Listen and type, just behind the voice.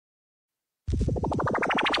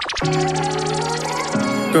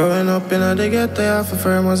Growing up in the ghetto, half a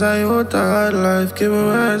firm was I out a hard life. Give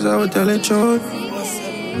words, I would tell the truth.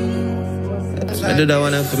 I do that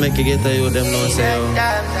one to make you get to you, them know say, oh.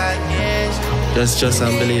 Just trust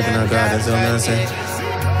and believe in a God, that's what I'm saying.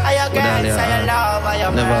 With all your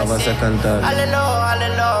heart, never have a second thought. Hallelujah.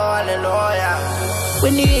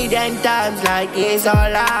 We need in times like this, oh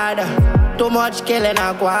Lord. Too much killing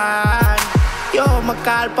a guan. Yo, my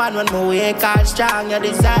call pan when my wake all strong. You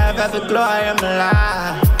deserve every glory, my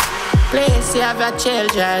Lord. Please save your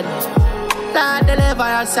children. Lord, deliver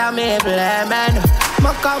us from evil, amen.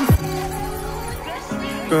 My come.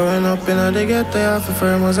 Growing up in the ghetto, half a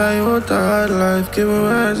firm was I out a hard life. Give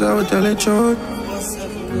words, I would tell the truth.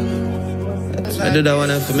 I do that one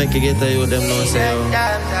to make you get to you, them know say, oh.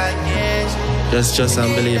 Just trust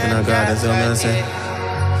and believe in a God, that's what I'm saying.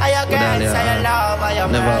 With all your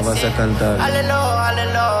heart, never have a second thought.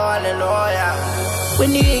 Hallelujah. We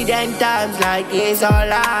need in times like this, oh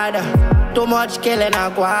Lord. Too much killing a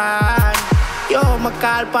guan. Yo, my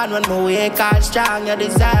call pan when my wake all strong. You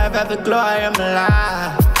deserve every glory, my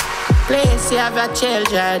Lord. Please save your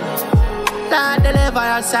children. Lord, deliver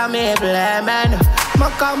us from evil, amen. My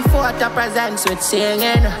come forth to presence with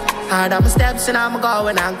singing. Hard up my steps and I'm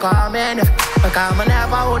going and coming. Because I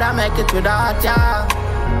never would have make it without ya.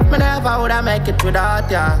 I never would have make it without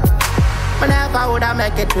ya. I never would have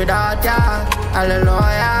make it without ya.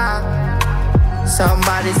 Hallelujah.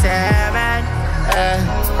 Somebody say amen.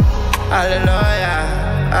 Hallelujah.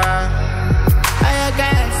 I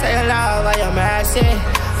again say your love and your mercy.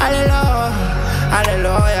 Hallelujah.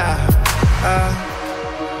 Hallelujah.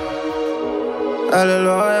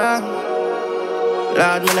 Hallelujah.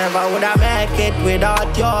 Lord, me never would have make it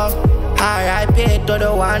without you. R.I.P. to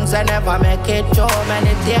the ones that never make it through.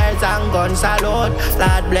 Many tears and gun salute.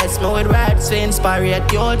 Lord bless me with words to inspire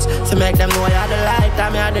youths, to make them know you're the light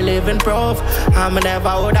and you're the living proof. And me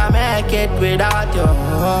never would have make it without you.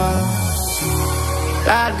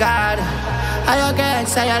 Lord God, I again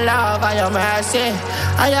say your love and your mercy.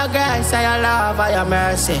 I again say your love and your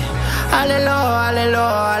mercy. Hallelujah,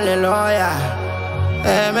 hallelujah, hallelujah.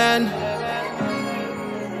 Amen.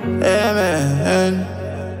 Amen.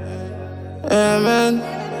 Amen.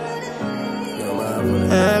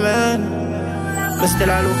 Amen. But still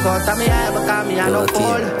I look out at me eye because me I no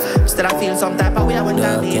cold. Still I feel some type of way when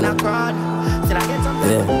I'm in a crowd. Still I get some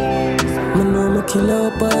type of way. Me know me kill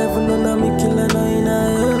up, I even know that me kill a nine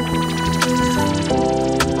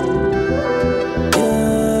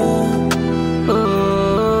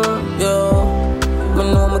yeah. Me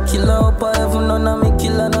know me kill up, I even know that me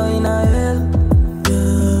kill a nine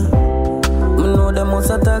them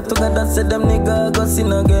must attack together, say them nigga go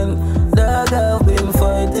sin again. Dog, I've been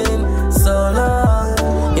fighting so long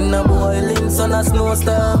in a boiling sun, a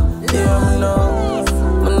snowstorm. Yeah, me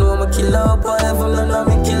know me kill up, I heaven and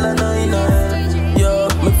me kill a nine. Yeah,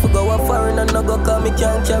 me forgot what foreign and no go cause me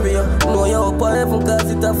can't carry you. Know you up I heaven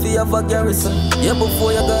cause it a fear for Garrison. Yeah,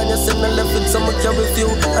 before you gone you send a left with some carry few.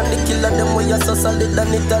 And the killer them where you so solid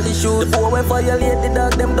and Italy shoes. The boy violate the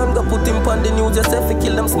dog, them done go put him on the news. You say fi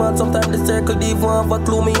kill them smart, sometimes the circle they even have a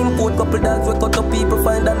clue. Me import couple dogs we cut up people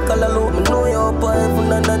find and color low. Me know you up I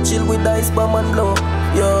heaven and I chill with ice bomb and blow.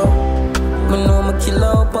 Yeah, me know me kill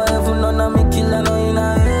up I heaven and me kill a nine.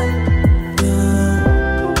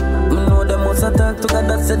 Attack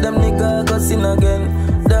together, say them nigga go sin again.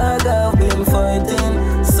 Dog, I've been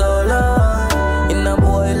fighting so long in a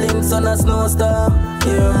boiling sun, a snowstorm.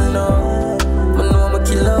 Yeah, me know me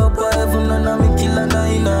kill up I heaven and me kill a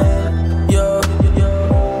nine. Yeah,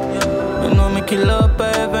 me know me kill up I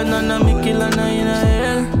heaven and me kill a nine.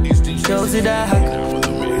 Yo, see that?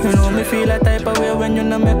 You know me feel a type of way when you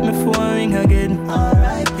not make me phone ring again.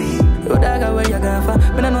 Yo, dog, where you gone for?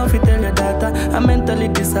 Me don't know if you tell your daughter. I'm mentally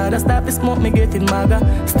disorder. Stop the smoke, me getting maga.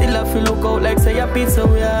 Still I feel look out like say your pizza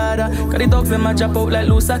we harder. Cause the dogs them a drop out like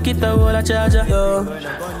loose a kit a roll a charger. Yo,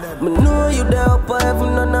 me know you there up I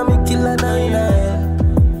heaven and me kill a nine.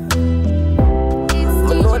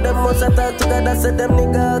 Me know them must attack together, say them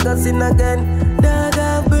nigga go sin again. Dog,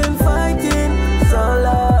 I've been fighting so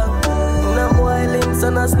long in a boiling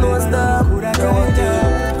sun, a snowstorm.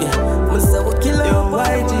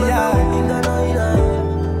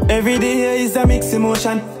 Every day here is a mixed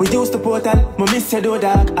emotion. We used to portal, my miss you do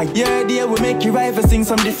dog. A year day we make you rival sing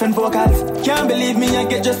some different vocals. Can't believe me, I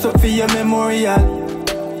get just up for your memorial.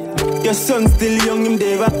 Your son still young, him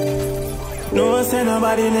Deva. No say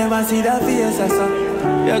nobody never see that face, I saw.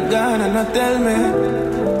 You're gone and not tell me.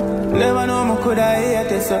 Never know me could I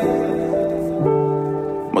hate it, so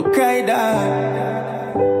I cry down.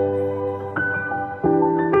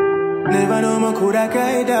 Never know me coulda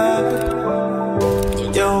cried up.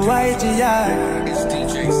 Yo, YGR.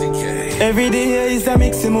 Every day here is a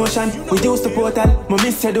mixed emotion. We use the portal, my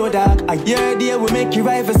Messia do dog. A year day we make you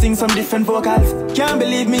rival sing some different vocals. Can't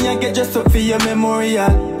believe me, I get just up for your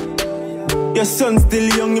memorial. Your son still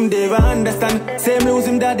young, him never understand. Same lose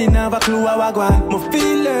him daddy, never clue how I go on. Me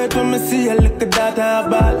feel hurt when me see a look at that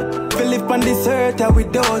ball. Feel live on this earth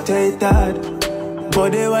without a thought.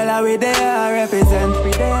 But they while we there represent.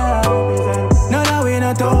 No, no, we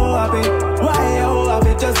not too happy. Why you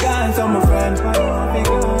happy? Just gone, so my friend.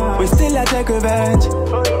 We still a take revenge.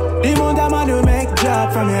 The amount of man who make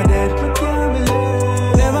job from your dead.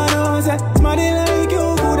 Never know, say, somebody like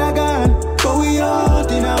you could have gone. But we out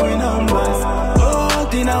in our numbers.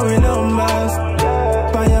 Out in our numbers.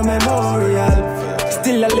 For your memorial.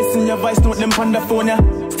 Still I listen your voice, note them on the phone, yeah.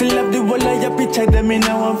 Still have the whole of your picture, them in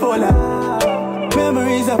a one folder.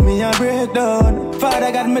 Memories of me a breakdown.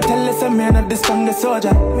 Father God, me tell us I'm not the strongest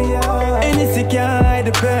soldier. Anything can't hide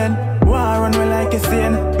the pain. War run me like a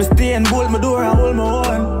sin. Me stay and bolt my door and hold my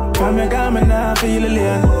own. From your garment now I feel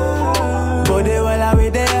alien. But they while we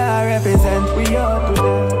there represent. We out to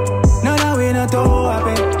them. No, no, we not too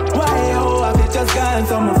happy. Why you happy? Just gone,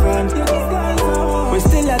 so my friend. We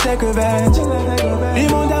still a take revenge. The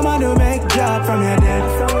amount of man who make job from your dead.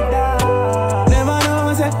 Never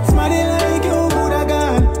know, say, somebody like you.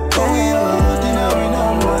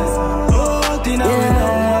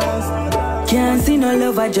 Can't see no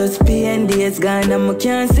love, I just pain. Days gone and I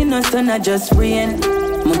can't see no sun, I just rain.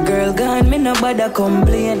 My girl gone, me no bother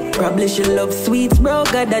complain. Probably she love sweets, bro,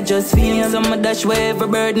 God, I just feel. Some of dash where every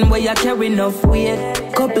burden where you carry enough weight.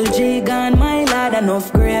 Couple G gone, my lad,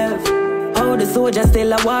 enough grave. How the soldier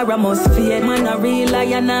still a war, I must fear. Man, I real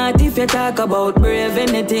lion not if you talk about brave.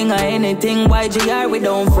 Anything or anything, YGR, we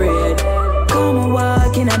don't fret. Come and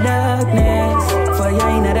walk in the darkness. Fire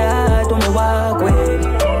in the heart, when we walk with.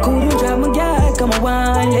 Couldn't drive my God, come and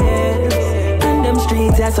want live. And them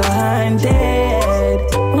streets are so haunted.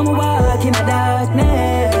 When we walk in the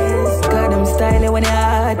darkness. Cause them style when your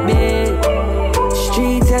heart beat.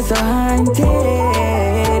 Streets are so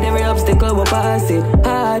haunted. Every obstacle we pass it.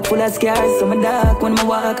 Heart full of scars, so my dark when I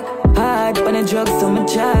walk. Hard on the drugs, so my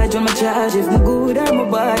charge when my charge. If my good or my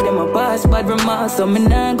bad, then my past bad remarks. So me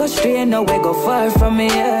nah go straight, no way go far from me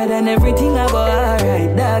head. And everything I go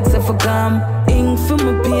alright, dogs if I come. Ink for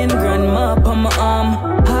my pain, grandma up on my arm.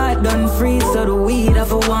 Heart done free, so the weed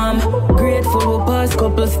have a warm. Grateful we pass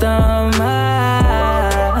couple storm.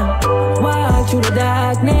 Walk through the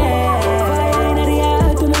darkness. Fire in the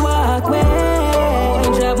heart when I walk away.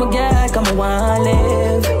 Drive my God, come I want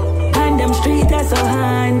live. And them streets are so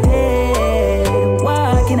haunted.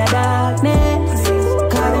 Walk in the darkness.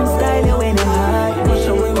 Call them style when they hard. Wash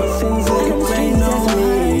away my sins, let it rain on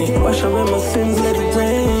me. Wash away my sins, let it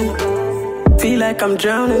rain. Feel like I'm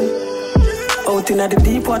drowning. Out in the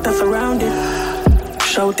deep water surrounded.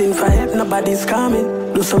 Shouting for help, nobody's coming.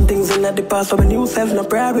 Do some things in the past for my new self, no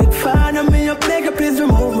private. Father me, I beg you, please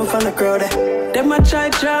remove me from the crowd. Them a try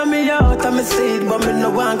draw me out of my seat, but me no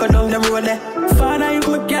want go down them road. Father, if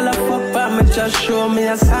my girl a fuck, but me just show me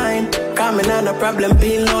a sign. Cause me not a problem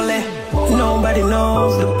being lonely. Nobody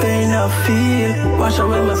knows the pain I feel. Wash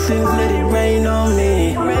away my sins, let it rain on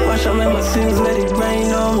me. Wash away my sins, let it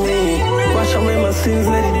rain on me. Wash away my sins,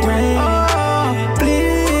 let it rain. Oh,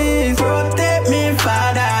 please protect me,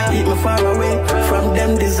 Father. Keep me far away from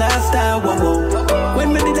them disaster. Whoa, whoa.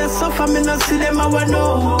 When me did I suffer, me not see them, I want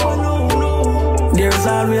know. There's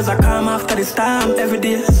always a calm after the storm. Every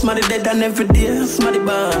day, somebody dead and every day, somebody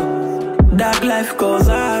born. Dark life goes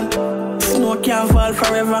on. Snow can't fall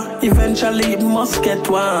forever. Eventually it must get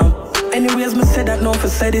warm. Anyways, me say that no for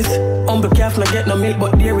say this. Humble calf not get no milk,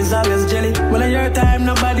 but there is always jelly. When at your time,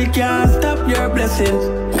 nobody can stop your blessings.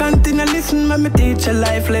 Continue listen, me teach a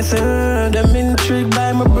life lesson. Them intrigued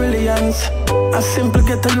by my brilliance. I simply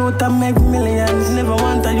get a youth and make millions. Never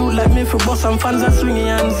want a youth like me for boss and fans and swinging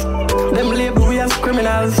hands. Them label we as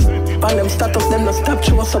criminals. On them status, them no stop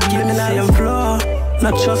show us subliminal. Same floor.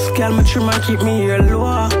 Not just scale me trim and keep me here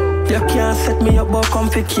low. You can't set me up but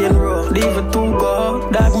comfy cane road. Leave it to go.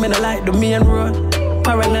 Dog me no like the main road.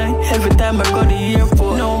 Paranoid every time I go to the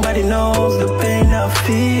airport. Nobody knows the pain I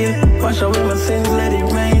feel. Wash away my sins, let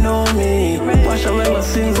it rain on me. Wash away my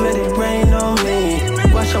sins, let it rain on me.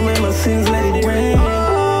 Wash away my sins, let it rain.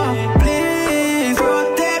 Oh, please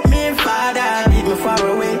protect me, Father. Keep me far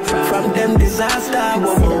away from them disaster.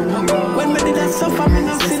 Whoa, whoa. When me did I suffer, me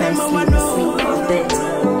no see them, I want know.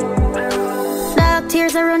 Dark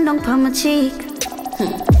tears are run down from my cheek.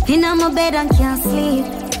 In my bed and can't sleep.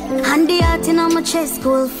 And the heart in my chest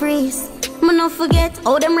cold freeze. I I'ma not forget.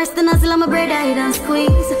 Oh, them resting as my bread I don't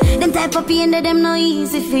squeeze. Them type of pain that them no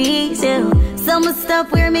easy fees, yeah. So I'ma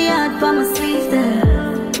stop wear me out for my sleeves,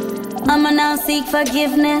 yeah. I'ma now seek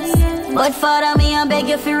forgiveness, but Father me I beg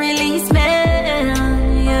you to release me,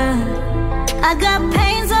 yeah. I got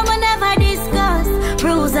pains I'ma never discuss,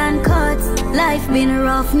 bruise and cuts. Life been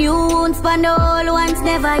rough, new wounds, but the old ones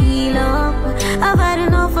never heal up. I've had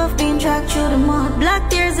enough of being dragged through the mud. Black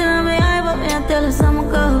tears in my eye, but me I tell us I'ma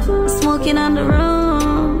go. Smoking on the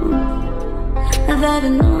room, I've had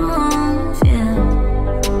enough, yeah.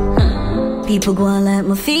 People go on like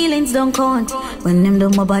my feelings don't count. When them do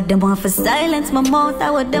my bad, them want for silence my mouth.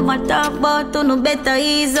 I what them I talk about, to no better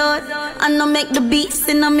ease out. I no make the beats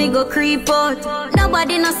and I me go creep out.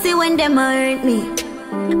 Nobody no see when them hurt me.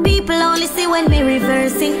 People only see when me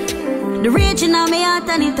reverse it. The rage in me heart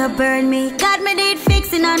and it a burn me. God me did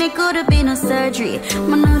fixing and it could have been a surgery.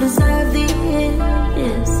 Man I deserve it,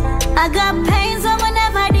 yes. I got pains I will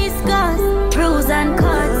never discuss, bruise and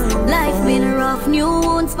cuts. Life been rough, new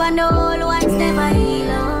wounds, but the old ones never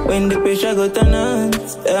heal up. When the pressure got on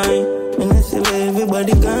us, when I see where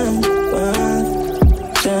everybody gone,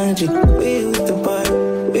 change it. We used to party,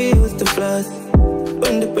 we used to floss.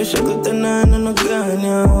 When the pressure got on us, I'm gone,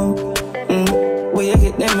 yo. Where you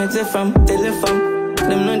get them messages from, telephone.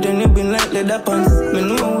 Them no journey been like leather pants. Me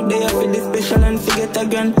know they have for the special and forget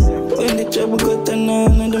again. When the trouble got on us,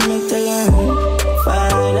 I'm the metal line.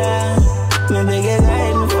 Father, me beg you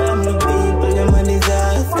guide me from the people, them a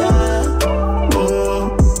disaster.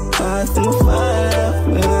 Ask me father,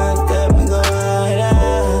 me not stop, me go harder.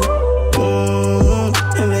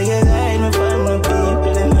 Me beg you guide me from the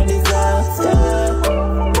people, them a disaster.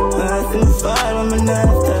 Ask me father, me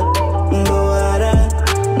not stop, me go harder.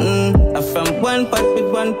 I'm from one pot with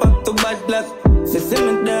one pack to bad luck. So see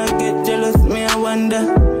me dog get jealous, me I wonder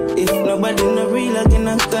if nobody no real again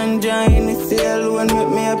I stand join. It's the alone make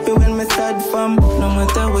me happy when me sad fam. No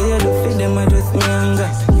matter where you do for them, I just me anger.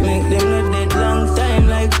 Make them no dead long time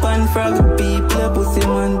like pan frog. People a pussy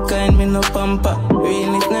mankind, me no pamper.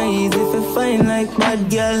 Real it's not easy to find like bad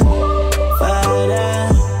girl.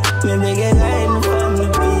 Father, me beg you guide me from the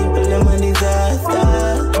people, them a disaster.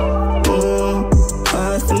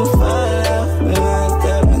 Ask me father, me not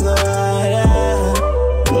stop, me go harder.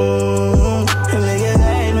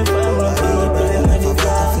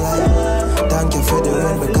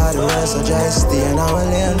 So just stay in our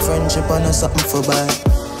lane, friendship and no something for buy.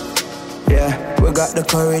 Yeah, we got the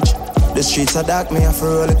courage. The streets are dark, me have to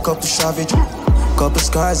roll a couple savage. Couple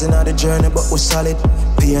scars in the journey, but we're solid.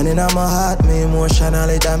 Pain in my heart, me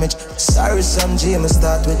emotionally damaged. Sorry, some G, me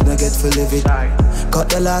start with, no get for live it. Cut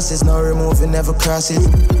the losses, no removing, never cross it.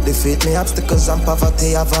 Defeat me obstacles and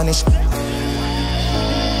poverty, I vanish.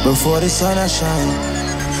 Before the sun I shine,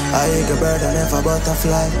 I eager bird and never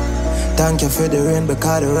butterfly. Thank you for the rain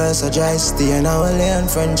because the world's so dry. Stay in our lane,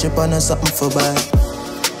 friendship and no something for buy.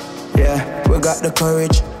 Yeah, we got the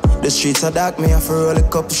courage. The streets are dark, me have to roll a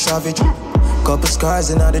couple savage. Couple scars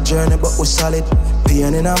in the journey, but we're solid.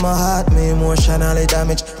 Pain in my heart, me emotionally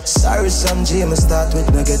damaged. Sorry, some G, me start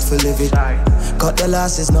with, no get for live it. Cut the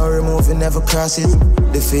losses, no removing, never cross it.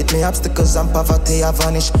 Defeat me obstacles and poverty, I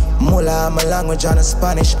vanish. Mula, my language and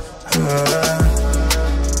Spanish.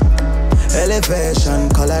 Elevation,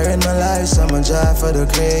 color in my life, so I'm a joy for the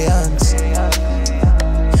crayons.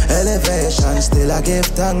 Elevation, still I give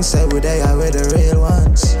thanks, every day I with the real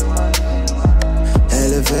ones.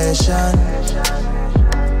 Elevation.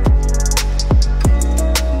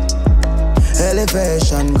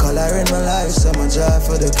 Elevation, color in my life, so I'm a joy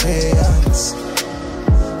for the crayons.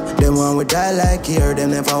 Them want we die like here,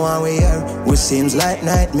 them never want we here. We seems like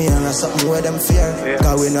nightmare or something where them fear.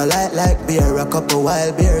 Cause we no like beer, a couple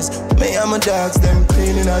wild beers. Me and my dogs, them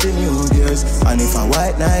cleaning all the new gears. And if a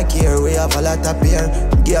white Nike here, we have a lot of beer.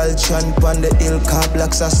 Gyal chant on the hill, car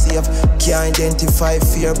blocks are safe. Can't identify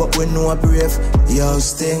fear, but we know brave. Yo,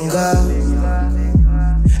 Stinger.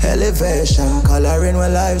 Elevation, coloring my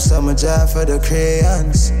life, so I'm a joy for the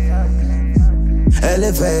crayons.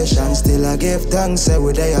 Elevation, still I give thanks,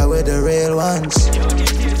 every day I with the real ones.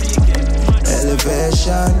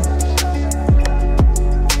 Elevation.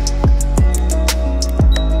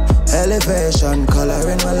 Elevation,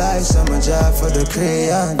 coloring my life, so I'm a job for the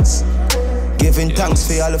crayons. Giving thanks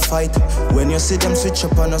for all the fight. When you see them switch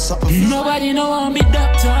up on or something. Nobody know I'm be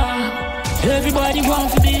doctor. Everybody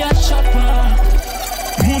want to be a shopper.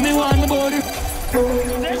 Mommy want me body.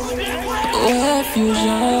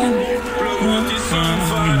 Fusion.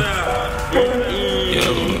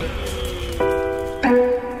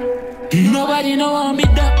 Nobody know I'm be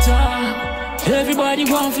doctor. Everybody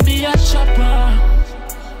want to be a shopper.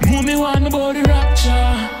 Mommy want me body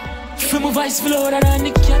Rapture. Feel my voice flow than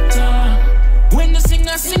the captain. When the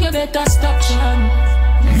singer sing, you better stop, Sean.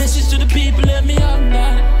 Message to the people, let me on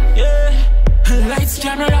that. Yeah. Lights,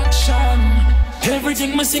 camera, action.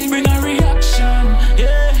 Everything my sing bring a reaction.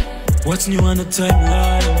 Yeah. What's new on the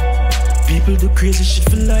timeline? People do crazy shit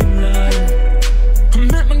for limelight.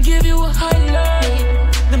 Let me give you a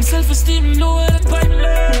highlight. Them self-esteem lower than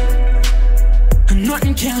pipeline. And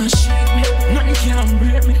nothing can shake me, nothing can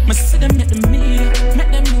break me. My see them make the media,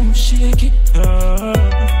 make them move shaky.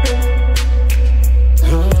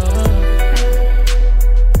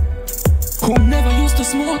 Who never used to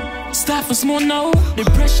smoke, start for smoke now.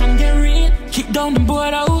 Depression get real, kick down the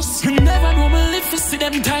board house. You never know me live to see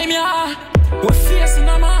them time, yeah. We're facing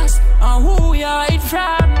a mask, and who we hide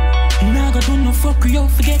from. Now I do no fuck you,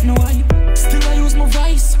 forget no hype. Still I use my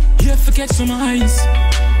voice, yeah, forget some eyes.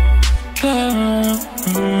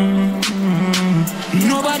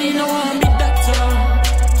 Nobody know I'm the doctor.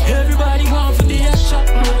 Everybody want for the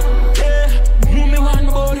shopper. Yeah, move me one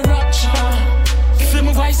about the rapture. Feel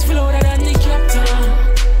my voice flow louder than the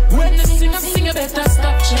captain. When the singer sing, I better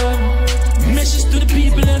stop, John. Message to the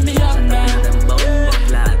people and the other.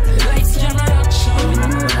 Lights, camera, action.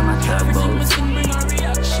 Everything we sing bring a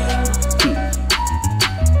reaction.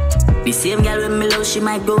 The same girl when me love, she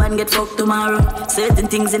might go and get fucked tomorrow. Certain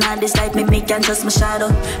things in all this life make me can't trust my shadow.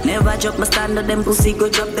 Never drop my standard, them pussy go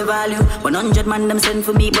drop the value. 100 man them send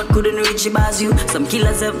for me but couldn't reach the bars you. Some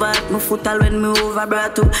killers ever at my foot all when me over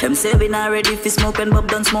brought to. Them say we not ready for smoke and Bob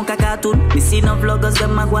don't smoke a cartoon. Me see no vloggers,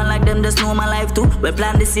 them a go on like them, just know my life too. We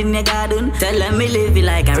plan this in your garden. Tell them me live it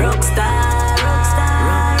like a rock star. Rock star,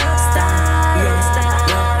 rock star, rock star.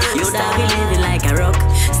 You that we live it like a rock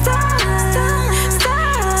star.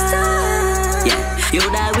 You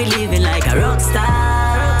that we living like a rock star,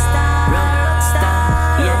 rock star, rock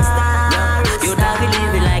star, yeah, star. You that we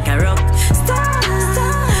living like a rock star,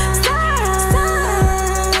 star.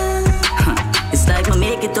 It's like me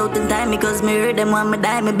make it out in time because me heard them want me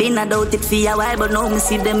die. Me been a doubt it for a while, but now me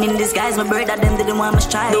see them in disguise. My brother them didn't want me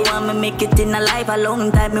try. Don't want me make it in a life. A long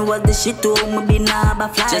time me was the shit too. Me been a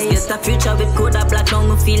fly. Just get a future with code a black. Now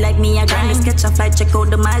me feel like me a grind. Sketch a flight, check out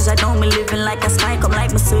the miles. I know me living like a spy. Come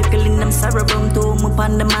like me circling them cerebrum to me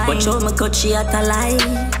upon the mind. Watch out me cut she at a lie.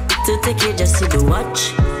 To take it just see the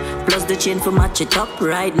watch. Plus the chain for match it up.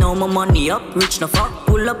 Right now my money up. Rich no fuck.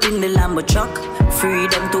 Pull up in the Lambo truck.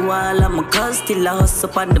 Freedom to all of my cuz. Still a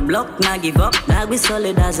hustle on the block. Nah give up. Nah be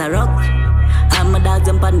solid as a rock. I'm a dog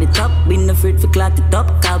jump on the top. Been afraid for clock it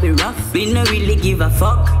up. Cause we rough. We no really give a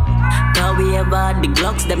fuck. Cause we ever had the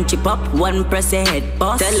Glocks. Them chip up. One press a head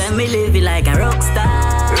boss. Tell them we live it like a rock star.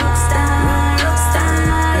 Rock star. Rock star.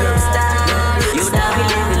 Rock star. You that we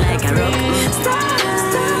live it like a rock star.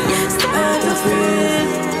 Yeah, star.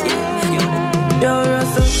 Yo,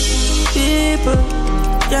 Russell, people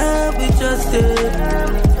can't be trusted.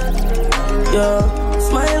 Yo,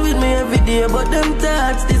 smile with me every day, but them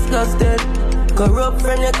thoughts disgusted. Corrupt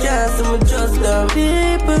friend, you can't see me trust them.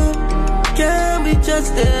 People can't be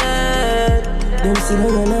trusted. Them see me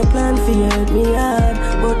on a plan for you, hurt me hard,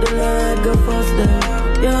 but the Lord go faster.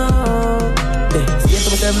 Yo, scared to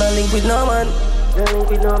myself, not link with no man. Me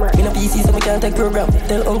no PC so me can't take program.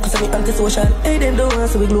 Tell uncle so me anti-social. Hey, them don't want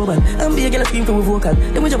so we global. And be a girl scream for we vocal.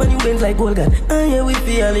 Then we jump on new bands like gold gun. And yeah, we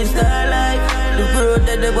feel it's starlight. The road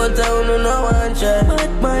that the but town no one try.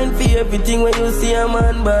 But mind for everything when you see a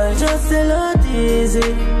man buy. Just sell out easy.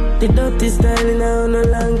 The dirty style in a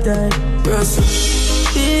long time. Russell,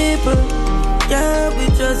 people can't be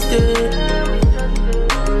trusted.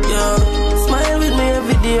 Yo, smile with me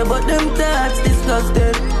every day, but them thoughts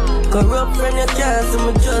disgusted. Corrupt friend, you can't see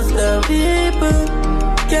me trust them. People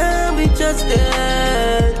can't be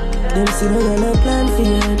trusted. Them see me on a plan for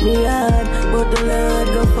you, hurt me hard, but the Lord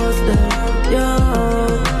go faster. Yo,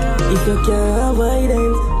 if you can't avoid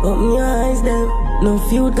them, open your eyes them. No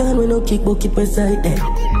feud gun, we no kick bucket beside them.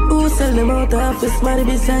 Who sell them out of the smarty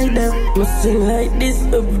beside them? Must sing like this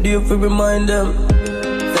every day to remind them.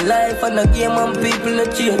 The life and the game and people no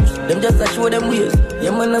change. Them just a show them ways.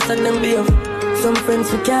 Yeah man, I said them behave. Some friends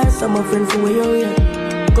for cash, some are friends for where you're in.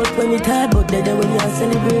 Got when it's hard, but they're there when you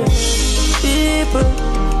celebrate. People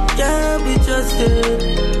can't be trusted.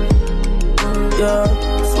 Yo,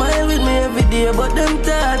 smile with me every day, but them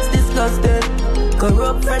thoughts disgusted.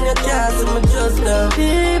 Corrupt friend, you can't see me trust them.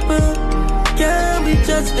 People can't be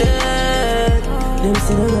trusted. Them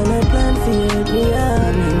see them on a plan for you, me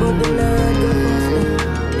hard, but the Lord go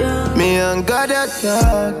faster. Me and God that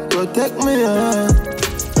God protect me heart.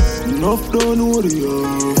 Enough don't know the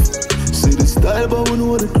off. See the style but we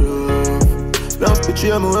know the craft. Love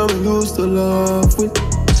betray me when we used to laugh with.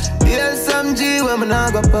 Yeah, some G when me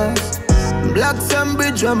not go pass. Them blocks and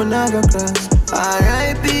bridge where me never cross.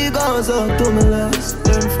 R.I.P. goes out to my loss.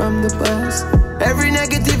 Learn from the past. Every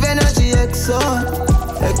negative energy exhaust.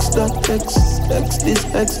 X dot X, X this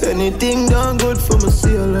X. Anything done good for me,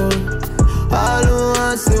 see alone. All who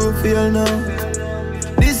want to feel now.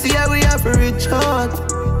 This year we have to reach out.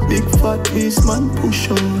 Big fat beast man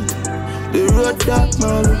push on. The road dark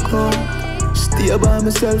man look out. Stay by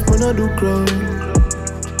myself when I do crowd.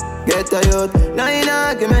 Get tired, now in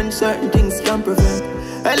argument certain things can prevent.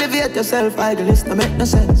 Elevate yourself, idleness, no make no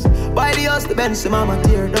sense. Buy the house, the Benz, mama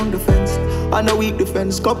tear down the fence. On a weak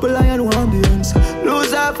defense, couple iron one ambience.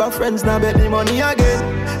 Lose half our friends, now bet me money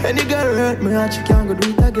again. Any girl hurt me heart, she can't go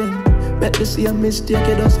do it again. Bet to see a mistake,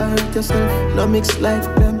 you just hurt yourself. No mix like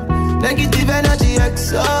them. Negative energy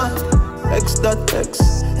exhaust. X dot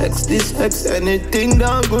X, X this X. Anything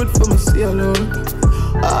down good for me, see alone.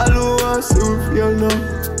 All who want to feel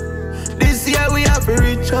now. This year we have to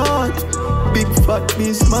reach out. Big fat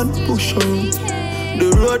beast man push on.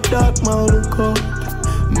 The road dark man look out.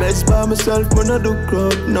 Mess by myself when I do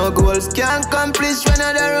crowd. No goals can't accomplish when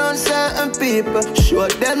I'm around certain people. Show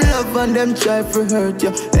them love and them try to hurt you.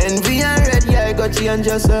 Envy and red, yeah, I got change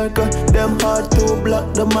your circle. Them heart too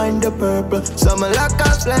black, the mind the purple. Some lack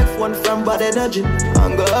of life, one from bad energy.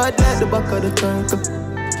 And go hard like the back of the turtle.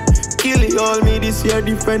 Kill it all me this year,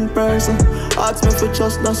 different person. Ask me for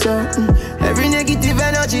trust, not certain. Every negative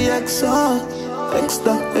energy exhaust. X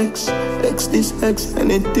dot X, X this X.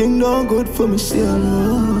 Anything done good for me, see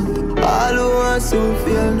alone. All who want to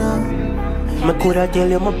feel now. Me coulda tell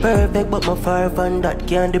you I'm perfect, but my far from that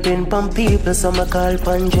can't depend on people, so I call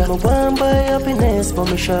panja. Me want buy happiness, but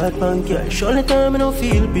me short from cash. Surely time I don't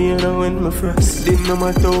feel pain when me frost. Then no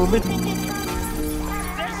matter me.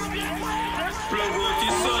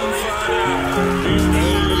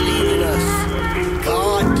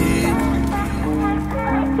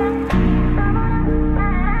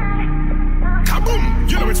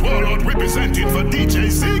 Representing for DJ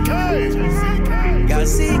CK. Gyal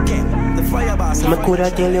CK, the fire boss. Me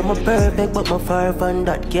coulda tell you I'm perfect, but my far from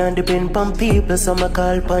that can't depend on people, so I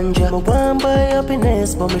call panja. Me want buy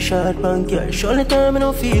happiness, but me short from cash. Surely time I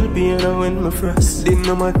don't feel pain when me frost. Then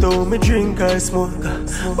no matter me drink or smoke.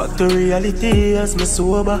 Back to reality as me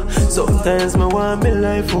sober. Sometimes me want me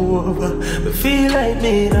life over. Me feel like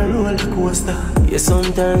me in a roller coaster. Yeah,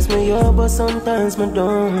 sometimes me up, but sometimes me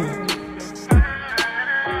don't.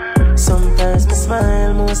 Sometimes me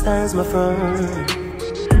smile, most times me frown.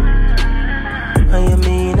 I am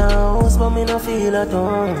in a house, but me no feel at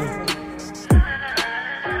home.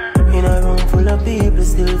 In a room full of people,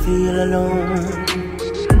 still feel alone.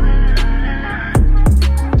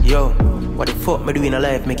 Yo, what the fuck me do in a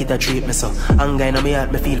life, make it a treat me so. Anger in my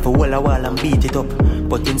heart, me feel for wall a wall and beat it up.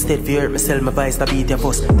 But instead for hurt me, sell my vice to beat your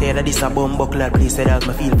fuss. Tell her this a bum buckler, please say dog,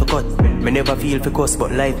 me feel for cut. Me never feel for cuss,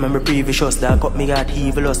 but life me previous. That cut me got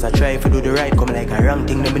evil us. I try to do the right, come like a wrong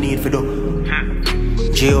thing that me need for do.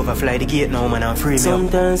 Jehovah fly the gate now, man, I'm free.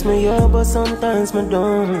 Sometimes me up, but sometimes me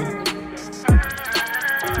don't.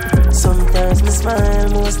 Sometimes me smile,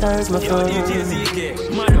 most times me frown.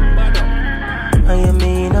 I am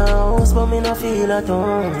in a house, but me no feel at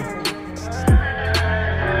home.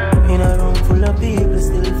 In a room full of people,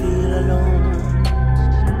 still feel alone.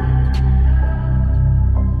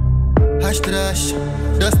 Hash to the hash,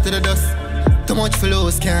 dust to the dust. Too much for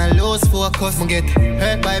lose, can't lose focus. Me get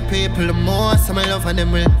hurt by people the most. Some I love and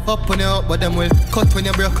them will up when you up, but them will cut when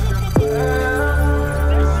you broke.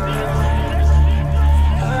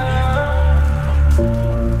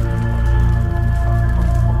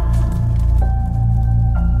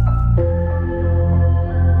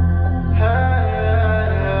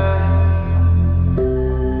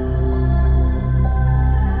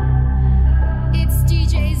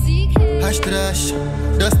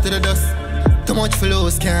 Dust to the dust. Too much for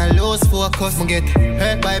lose, can't lose focus. Me get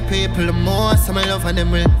hurt by people the most. Some I love and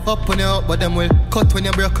them will up when you up, but them will cut when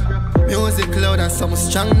you broke. Music loud and some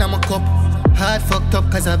strong now my cup. Heart fucked up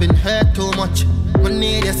cause I've been hurt too much. Me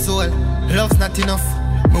need your soul, love's not enough.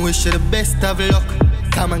 Me wish you the best of luck.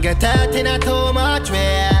 Come and get hurt in a too much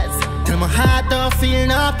ways. Till my heart don't feel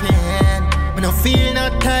no pain. Me don't feel no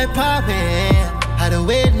type of pain. How the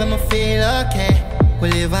weight make me feel okay. We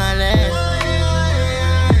live and learn.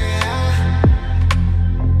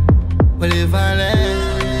 We live and learn.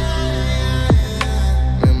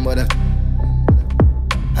 Remember that.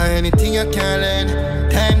 Anything you can learn,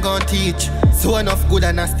 time gon' teach. So enough good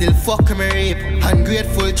and I still fuck me rape.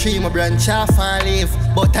 Ungrateful tree, my branch off and leave.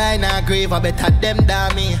 But I not grave, I better them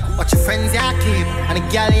than me. Watch your friends ya keep, and the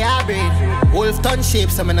girl ya breed. Whole 12-ton shape,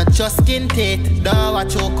 so me not just skin teeth. Don't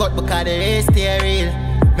watch you cut because the race stay real.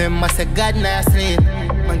 Remember say God not sleep.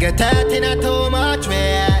 Man get hurt in a too much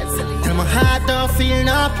ways. Tell my heart don't feel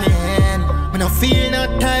no pain. Me no feel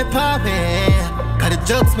no type of pain. Cause the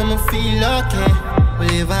jokes make me feel okay. We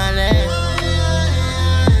live and live.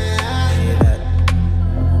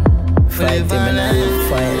 Fight them and I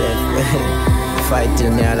fight them. Fight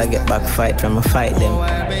till me all I get back fight from a fight them.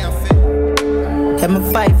 Yeah,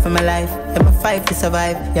 me fight for my life. Yeah, me fight to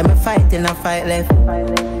survive. Yeah, me fight till no fight left.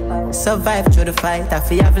 Survive through the fight. I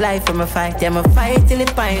feel have life for my fight. Yeah, me fight till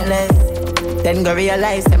it's pointless. Then go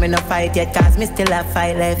realize that me no fight yet, cause me still have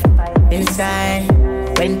fight left inside.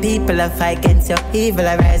 When people are fight against you, evil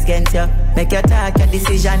arise against you. Make your talk, your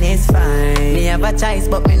decision is fine. Me have a choice,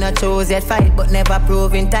 but me not choose yet. Fight, but never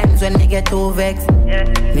prove in times when me get too vexed.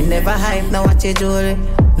 Me never hype, now watch it jewelry.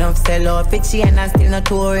 No sell out pitchy and I still not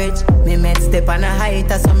too rich. Me met step on a height,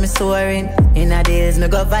 that's how me soaring. In a days, me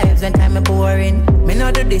go vibes when time me boring. Me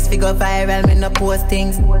no do this, we go viral, me no post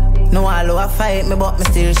things. No all who a fight me, but me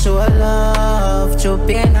still show love. Through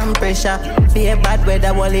pain and pressure. Fear bad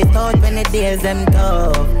weather, wall it out when the days them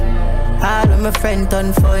tough. All of my friends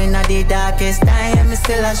turn for in the darkest time, me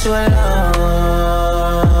still a show love.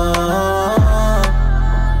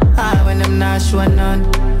 All when I'm not sure none.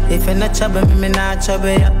 If you're not trouble me, me not trouble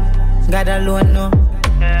you. God alone know.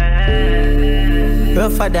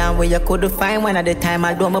 Rougher than where you could find one at the time.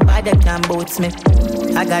 I do my body can boots me.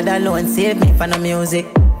 I God alone save me from the music.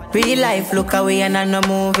 Real life look away and I no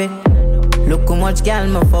movie. Look how much girl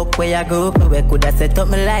me fuck where I grew up. Where could I set up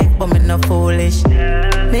my life but me no foolish.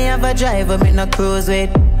 Me have a driver, me no cruise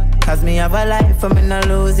with. Cause me have a life but me no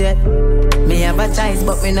lose yet. Me have a choice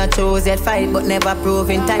but me no choose yet. Fight but never prove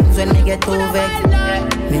in times when me get too vexed.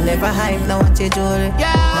 Me never hype, now watch it jewelry.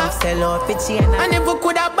 Now sell out pitchy and I never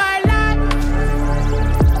could have buy life.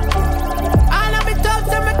 All of me talks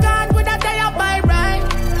to me can't with a day I buy right.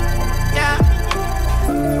 Yeah.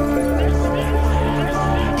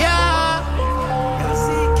 Yeah.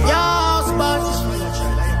 Yo, spots.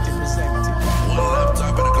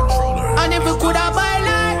 I never could have buy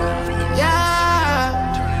life. Yeah.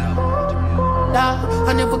 I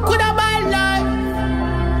never could have buy life.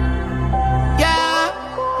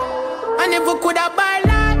 I never could have buy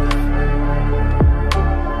life.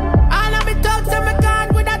 All of me talks to me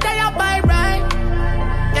can't with a day I buy right.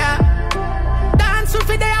 Yeah. Dance with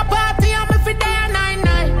day a party and me for day a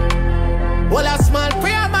 9-9. Well a small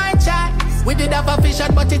prayer my child. We did have a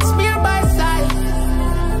vision but it's mere by side.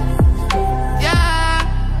 Yeah.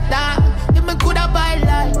 Nah. If me could have buy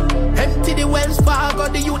life. Empty the Wells Fargo.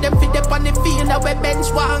 The youth them fit up on the field that we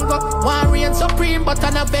bench one go. One reign supreme but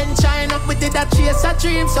on a bench shine up. We did a chase a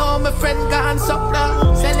dream so my friend gone suck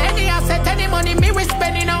now. Sell any asset, any money me we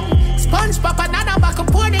spending out. Sponge pop another back up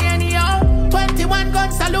for the anyhow. 21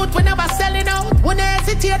 gun salute we never selling out. Wouldn't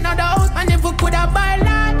hesitate no doubt. And if we could have buy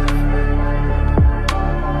life.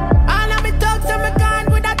 All of me talks to me can't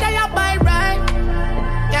with a day I buy right.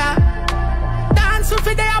 Yeah. Dance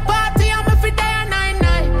with day a party and me for day a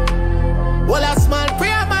 9-9. Well a small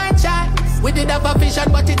prayer my child. We did have a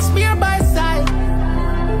vision but it's mere by side.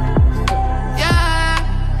 Yeah,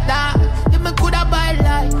 nah, if me coulda buy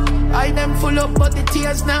life. I them full up but the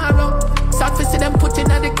tears narrow. Sad to see them put in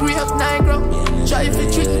at the grave Negro. Try if you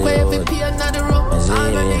drink where every pay another room.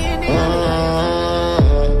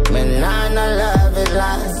 Me nana love it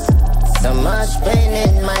lost. So much pain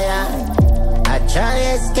in my heart. I try to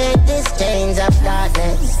escape these chains of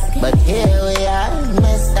darkness, but here we are,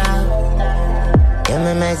 messed up. Yeah,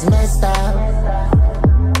 my man's messed up.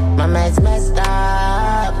 My man's messed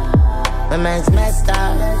up. My man's messed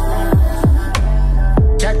up.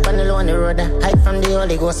 Jack on the lonely road, hide from the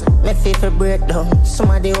Holy Ghost. Me feel for breakdown,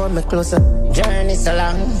 somebody hold me closer. Journey so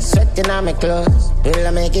long, sweating on my clothes. Will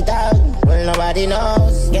I make it out? Well, nobody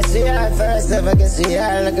knows. Guess we are first ever, guess we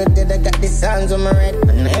are. Look at it, I got the songs on my red.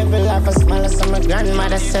 And every life I smile as my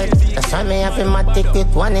grandmother said. That's why me have in my tick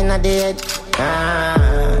with one in the head.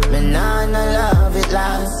 Me nana love it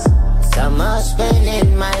lost. So much pain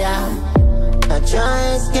in my heart. I try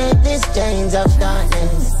to escape these chains of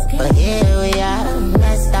darkness, but here we are,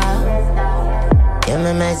 messed up. Yeah,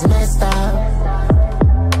 my man's messed up.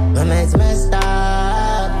 My man's messed up.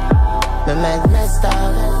 My man's messed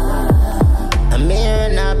up. I'm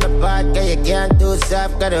hearing out my part, cause you can't do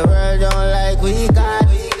soft, cause the world don't like we got.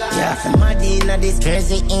 Yeah, from Medina, this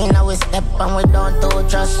crazy in, we step and we don't do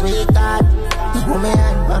trust we got. Put me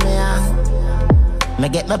on. Me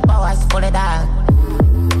get my powers full of that.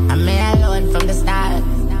 I'm me alone from the start.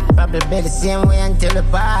 Probably be the same way until the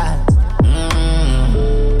part.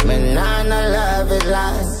 Me nana love it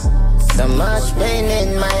lost. So much pain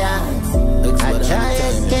in my heart. I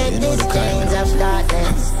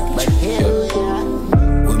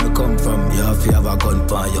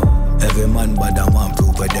man bad and want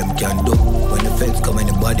prove what them can do. When the feds come,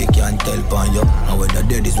 anybody can tell upon you. And when the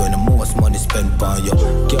dead is when the most money spent upon you.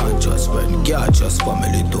 Can't trust friend, can't trust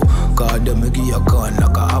family too. Cause them give you a gun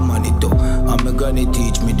like a money too. And my granny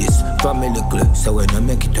teach me this from a little. So when I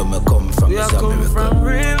make it to me come from this America. From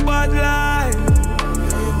real bad life.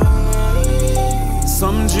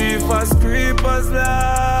 Some G-fast creepers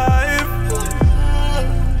life.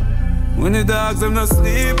 When the dogs them not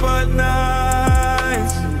sleep at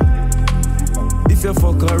night. If you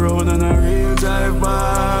fuck around on a real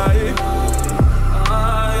drive-by,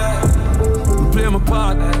 play my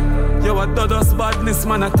part. Yo, I do us badness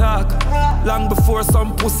man attack. Long before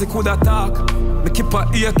some pussy could attack. Me keep a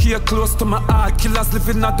AK close to my heart. Killers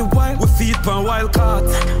living at the wild, we feed pan wild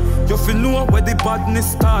cards. You fi know where the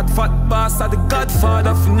badness start. Fat boss are the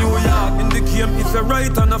godfather for New York. In the game, if you're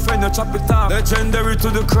right and a friend, you chop it off. Legendary to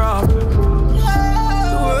the crowd.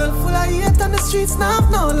 The world full of hate on the streets, now have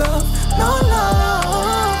no love, no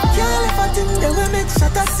love. Can't live a thing, they will make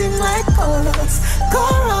Shaka sing like chorus.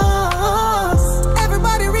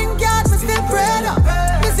 Everybody ring God, me stay prayed up.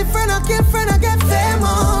 Missy friend, I kill friend, I get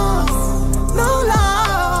famous. No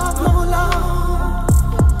love, no love.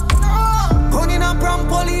 Running up from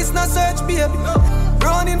police, no search, baby.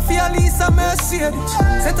 Running for your Lisa Mercedes.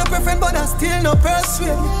 Set up your friend, but I still no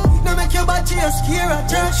persuade. No make your body scare a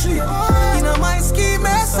church lady. You know my scheme,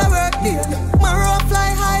 I work there. My rope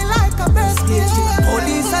fly high like a bird cage.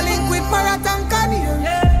 Police are linked with marathon canyon.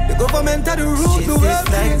 The government are the root to work.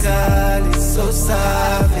 Like God, it's so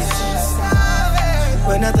savage.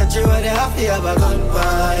 When I touch you, they have to have a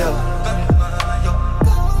gunfire.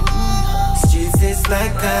 Streets is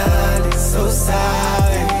like God, it's so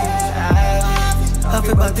savage.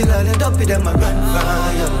 Happy battle all the dopey, them a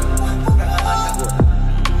gunfire.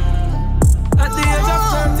 At the age of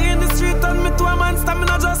 30 in the street, turn me to a man,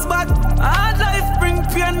 stamina just bad. Hard life bring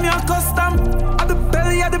pain, me a custom. At the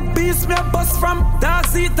belly of the beast, me a bust from.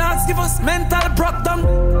 Dogs eat dogs, give us mental breakdown.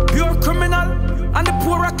 Pure criminal, and the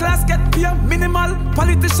poorer class get paid minimal.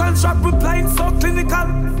 Politicians drop replying so clinical.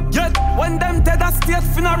 Yet when them dead at state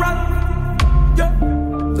funeral. Yeah.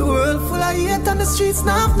 The world full of hate on the streets,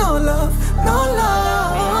 now have no love, no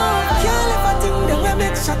love. Can't live a thing, they will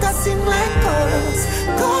make Shaka sing like chorus.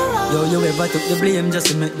 Yo, you ever took the blame just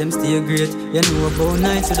to make them stay great? You know about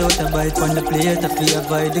nights without a bite on the plate. I feel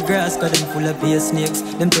avoid the grass cause them full of pay snakes.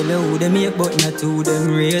 Them tell you who they make but not who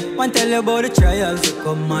them rate. One tell you about the trials that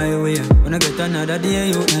come my way. When I get another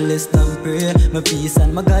day, you no less than pray. My peace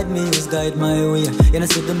and my God, me use guide my way. You know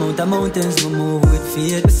see the mountains, we move with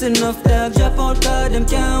faith. It's enough dog, drop out cause them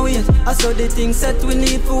can't wait. I saw the things set, we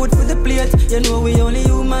need food for the plate. You know we only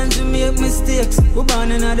humans, we make mistakes. We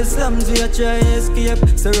born in the slums, we a try escape.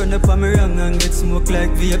 So run up on me wrong and get smoke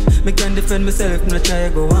like vape. Me can defend myself, me try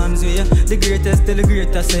go arms way. The greatest till the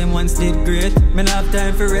greatest, same ones did great. Me not have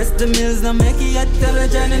time for rest, the meals no make it. Tell the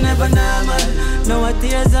journey never normal. Now a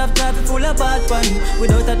tears of traffic full of bad pan.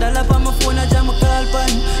 Without a dollar on my phone, I jam a call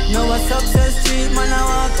pan. Now a success street, man I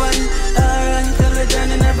walk pan. Alright, tell the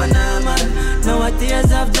journey never normal. Now a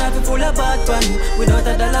tears of traffic full of bad pan. Without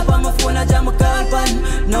a dollar on my phone, I jam a call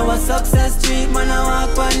pan. Now a success street, man I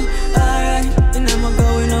walk pan. Alright, and I'm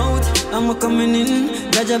going out, I'm coming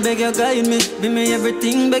in. God, I beg you guide me, be me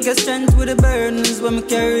everything. Beg your strength with the burdens when me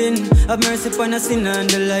carrying. Have mercy upon a sinner and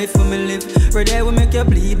the life for me live. Right there will make you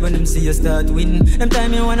bleed when them see you start win. Them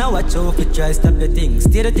time you wanna watch out if you try stop the things.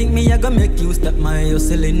 Still the think me I gonna make you stop my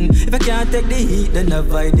hustling. If I can't take the heat, then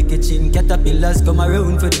avoid the kitchen. Caterpillars come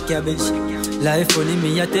around for the cabbage. Life funny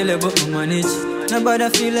me, I tell you about my manage. Nobody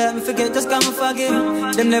feel like me forget, just come and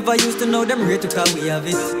forgive. Them never used to know them rate because we have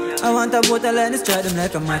it. I want a boat, I like to strike them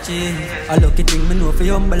like a matching. A lucky thing, me know for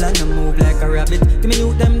humble and I move like a rabbit. Give me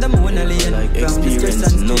youth them the moon a lane. Like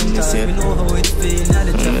experience, no me say. We know how it feel. Not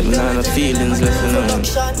the feelings left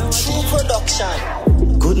alone. True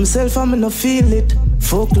production. Good myself, I'm no feel it.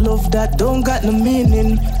 Folk love that don't got no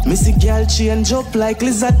meaning. Missy girl change up like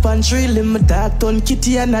lizard pan trailing. My dark ton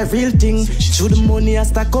kitty and a real thing. Show the money I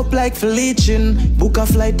stack up like for leeching. Book a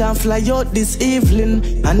flight and fly out this evening.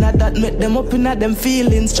 And that make them up in them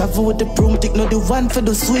feelings. Travel with the broom, take no the one for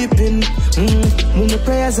the sweeping. My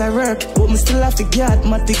prayers I work, but me still have to guard.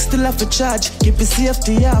 My tick still have to charge. Keep the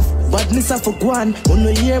safety off. Badness I for one. When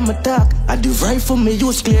you hear my talk, I do right for me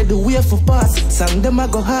use clear the way for pass. Sang them I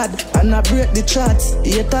go hard and I break the charts.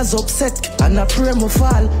 vex. Haters upset, and I pray my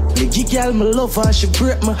fall. Me give girl my love her, she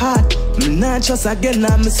break my heart. Me not just again,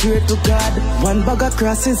 now me swear to God. One bag of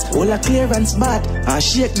crosses, all a clearance bad. And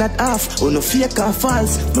shake that off, on no fake and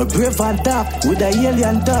false. Me brave and dark, with a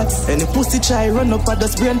alien thoughts. Any pussy try run up at the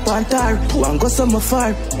brain pantar. One go some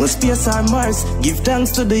far, one space or Mars. Give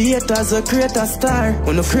thanks to the haters, a create a star.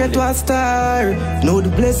 When no create one star, know the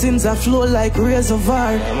blessings are flow like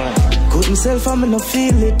reservoir. Good myself, I'm no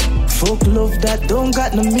feel it. Folk love that don't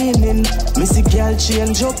got no meaning. Missy girl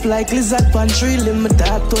change up like lizard pan drilling. My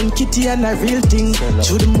dad turn kitty and a real thing.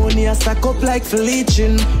 Through the money I stack up like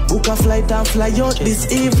Felicia. Book a flight and fly out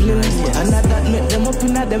this evening. And I that make them up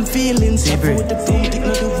in them feelings. Careful with the thing, take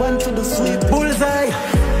no the one for the sweet. Bullseye.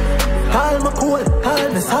 All my cool, all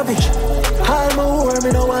my savage. All my war,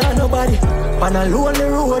 me no want nobody. On a lonely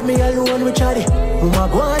road, me alone with Chaddy.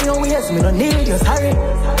 Mama go on your ways, me no need your sorry.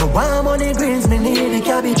 No want money greens, me need the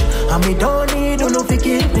cabbage. And me don't need no fi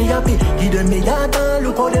keep me happy. Give them me yard and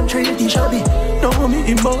look how them treat the shabby. No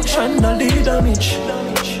me emotionally damage.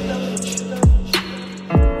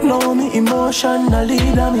 No me emotionally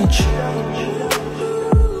damage.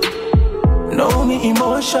 No me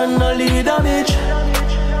emotionally damage.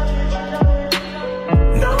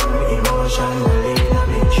 No me emotionally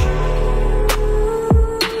damage.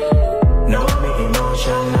 No me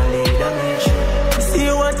emotionally damage. See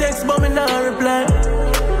you a text but me not reply.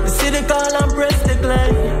 Me see the call and press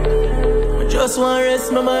decline. I just want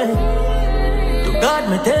rest my mind. To God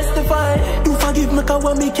me testify. You forgive me cause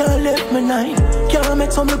when me can't left me night. Can't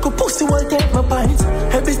make some little pussy will take my pints.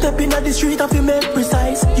 Every step in the street if you make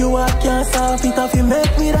precise. You walk can't stop it if you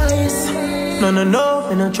make me rise. No,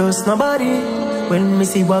 I don't trust nobody. When me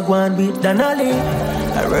see what one with Danali,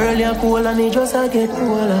 I really a cool and me just a get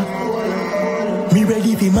cooler. Me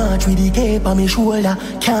ready fi march with the cape on me shoulder.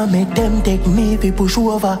 Can't make them take me fi push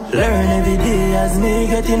over. Learn every day as me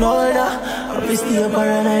getting older. I be stay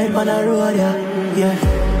paranoid on the road, yeah.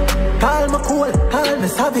 Call me cool, call me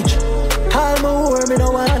savage. Call me war, me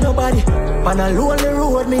no want nobody. On a lonely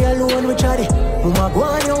road, me alone with Chaddy. Mama go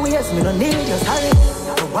on your ways, me no need your sorry.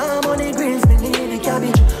 No want money greens, me need the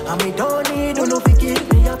cabbage. And me don't need no fi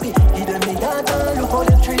keep me happy. Give them me yard and look how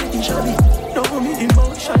them treat the shabby. No me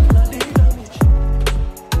emotionally damage.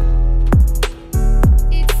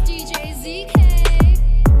 It's DJ ZK.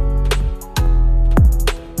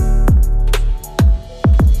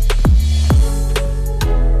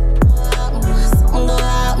 Something go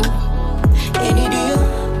happen. Any deal?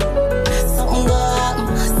 Something go happen.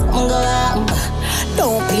 Something go happen.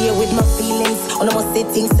 Don't play with my feelings. On my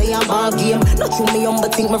settings, say I'm ball game. Not through me on,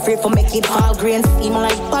 but think me free for make it all green. Seem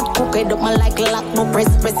like bad cook, head up my like lock. No press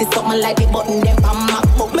it up my like the button, them I'm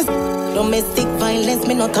MacBook. Me domestic violence,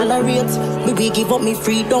 me not tolerate. Me we give up me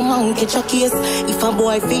freedom and catch a case. If a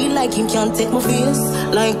boy feel like him can't take my face,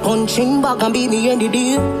 like punching back and beat me any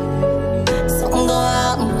day. Something go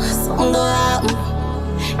happen, something go happen.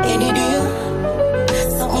 Any day.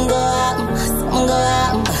 Something go happen, something go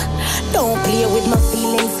happen. Don't play with my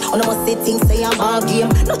feelings. On my settings, say I'm ball game.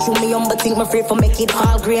 Not through me on, but think me free for make it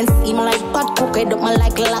all green. Seem like bad cook, head up my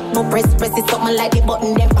like lock. No press it up my like the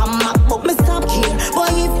button, them I'm MacBook. Me stop here.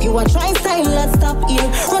 Boy, if you are trying style, let's stop here.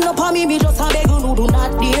 Run up on me just a beg you do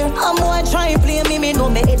not dare. I'm boy try play me know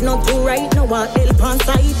me head not too right. No one help on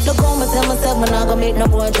sight. Look how me tell myself, man, I gonna make no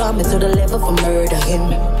boy drop me to the level for murder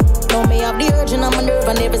him. Know me have the urge and I'm a nerve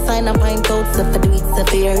and every sign I find out. So for do it, so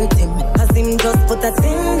for hurt him. Cause him just put a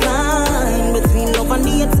thin line between love and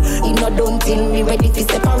hate. He not done till me ready to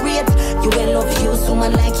separate. You will love you so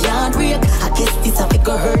man like yard break. I guess this a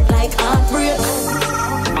figure hurt like heartbreak.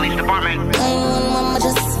 Police department. Mama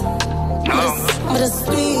just hello. Mama just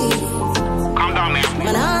please. Calm down, man.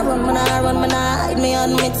 Man I run, man I hide me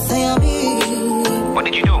admit say I'm big. What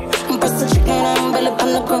did you do? I'm press the chicken and belly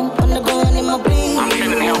on the ground in my bleed. I'm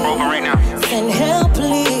sending help over right now. Send help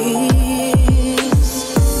please.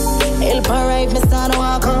 Help arrive, me start to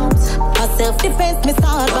walk out. A self-defense, me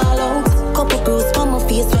start ball out. Couple bruise on my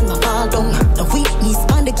face when I fall down. The weakness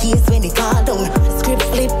on the case when it call down. Script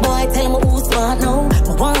flip, boy, tell me who's smart now.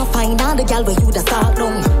 I wanna find out the gal where you da start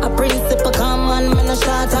down. A principal come on, man, a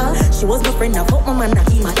shatter. She was my friend, I fuck my man, I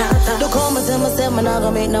keep my daughter. Look how me tell myself, man, I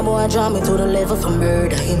gonna make no boy draw me to the level for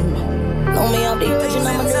murder him. Know me up the urge and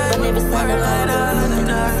I'm a nerve, I never stand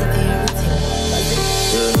up.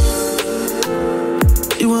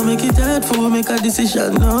 You wanna make it hard for me, make a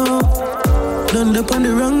decision, no. Done up on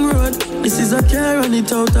the wrong road. This is a car and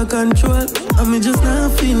it out of control. And me just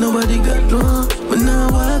not feel nobody got no. When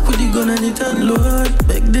I walk with the gun and it unload.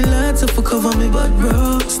 Beg the lads to cover me bad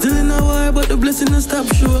bro. Still in a war but the blessing don't stop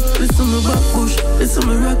sure. Listen me back push, listen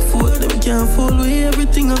me rock foot. Them can't follow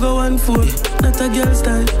everything I go on for. Not a girl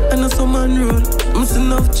style, and not some man roll. I'm see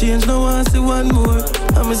enough change, now I see one more.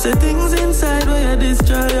 I'ma say things inside where I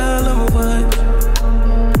destroy all of my vibe.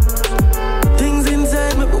 Things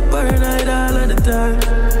inside me put paranoid all of the time.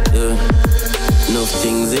 Yeah. Enough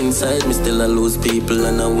things inside me, still I lose people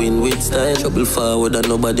and I win with style. Trouble forward and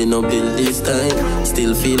nobody no build this time.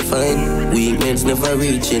 Still feel fine, weakness never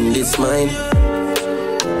reaching this mind.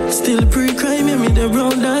 Still pre-crime, yeah, me the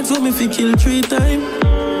brown dogs want me fi kill 3 times.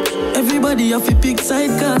 Everybody have to pick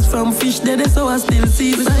side cars from fish dead, so I still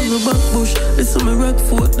see sign. Listen me back bush, listen me rock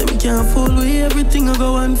foot. Them can't follow everything I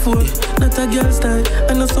go on for. Not a girl style,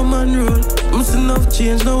 and not some man roll. I'm see enough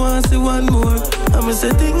change, now I see one more. I'ma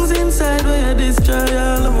say things inside where I destroy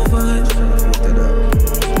all of my vibe.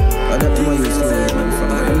 I don't think I used man from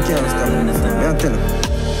them can't stop me. I tell them.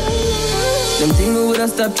 Them think me woulda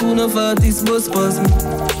stopped through no 40s bus pass me.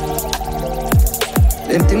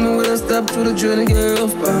 Them think me woulda stopped through the journey get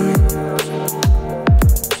rough on me.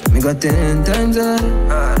 Me got 10 times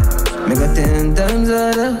harder. Me got 10 times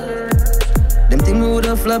harder. Them think me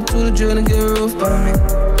woulda flopped through the journey get rough on me.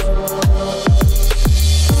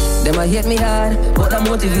 Them a hate me hard, but that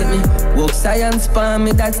motivate me. Work science pan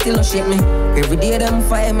me, that still don't shake me. Every day them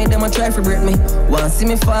fire me, them a try to break me. Want see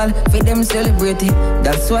me fall, for them celebrate it.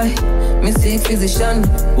 That's why me see physician.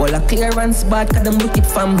 While I clearance bad, cause them wicked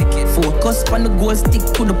fam. Focus on the goal, stick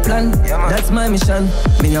to the plan. That's my mission,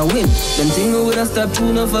 me a win. Them think me woulda stopped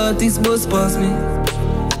through no 40s bus pass me.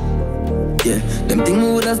 Yeah, them think me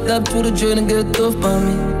woulda stopped through the journey get tough on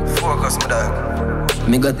me. Focus my dog.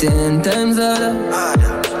 Me got 10 times harder.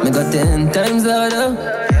 Me got 10 times harder.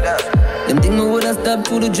 Them think me woulda stopped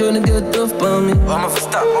through the journey get tough on me. I'ma for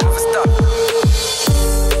stop.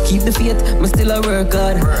 Keep the faith, me still a work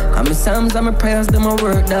hard. And my psalms and my prayers, them a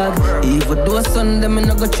work, dog. Even though son, them me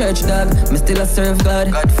no go church, dog. Me still a serve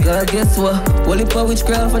God. God, guess what? Holy power,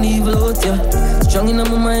 witchcraft and evil out, yeah. Strong in my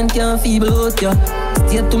mind, can't feeble out, yeah.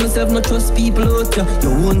 Stay to myself, not trust people out, yeah.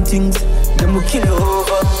 You want things, them will kill you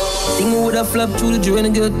over. Think me woulda flopped through the journey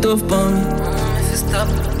get tough on me. Stop.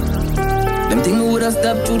 Them think me woulda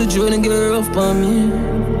stopped through the journey get rough on me.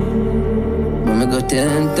 But me got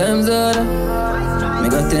 10 times harder. Me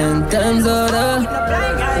got 10 times harder.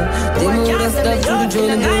 Think me woulda stopped through the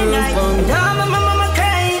journey get rough on me. Now my mama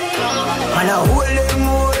crying, and I hold them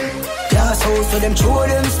more. Glass house so them throw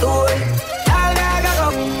them stone. All dog I go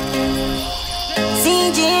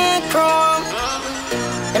CJ Chrome.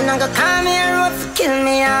 Them not gonna call me a road for kill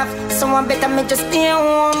me off. Someone better me just stay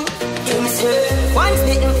home. You me say once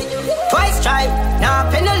bitten, twice tried. Now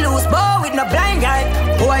I pen a loose ball with no blind guy.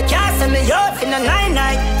 Boy can't send me up in a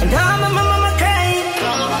 9-night. And now my mama crying,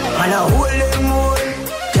 and I hold them more.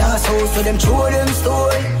 Glass house so them throw them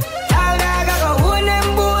stone. All dog I go hold them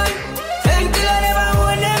boy. Until I never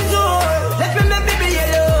hold them door. Let me make baby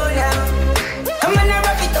alone now. Come on and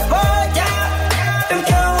wrap it up all down. Them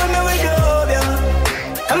can't hold me with you.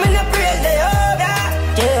 Come on and praise the yoga.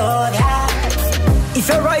 If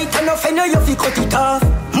you're right enough, I know you fi cut it off.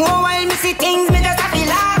 More while me see things, me just have to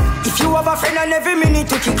laugh. If you have a friend and every minute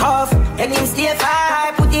to kick off, let him stay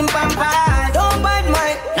far, put him pamper. Don't bad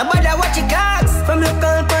mind, nobody watch your cocks. From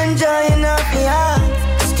local panja in a fiat.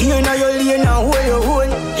 Stay in your lane and hold your own.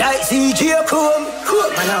 Like CJ Chrome,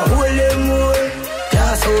 and I hold them more.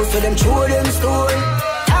 Glass house so them throw them stone.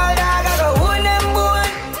 All dog I go hold them boy.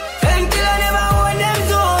 Until I never hold them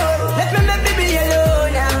door. Let me make baby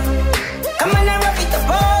alone now. Come on and wrap it up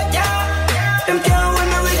all down. Them can't hold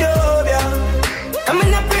me with you. Come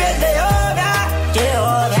on and praise the yoga.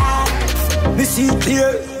 Me see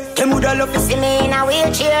clear. Them woulda love to see me in a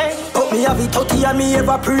wheelchair. But me have it out here, me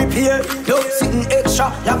ever prepare. Love sitting extra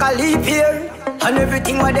like a leap year. And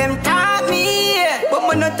everything what them taught me. But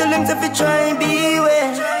man not tell them to fi try and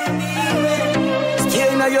beware. Stay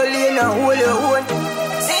in your lane and hold your own.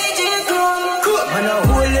 CJ Chrome, man I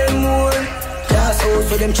hold them more. Glass house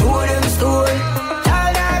so them throw them stone. Tall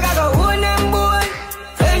dog I go hold them boy.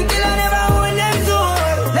 Until I never hold them door.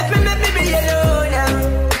 Let me make baby alone now.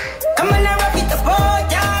 Come on and wrap it up all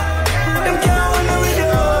down. Them can't hold me with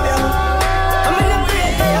you. Come on and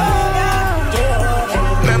break the yoga.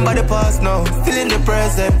 Remember the past now, still in the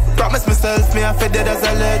present. Promise myself me I feel dead as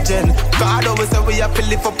a legend. God always say we have to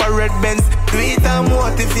live up a red Benz. Do it and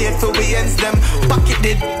motivate for we ends them. Pocket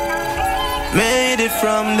it. Made it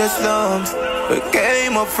from the slums. We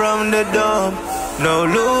came up from the dump. Now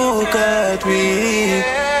look at we.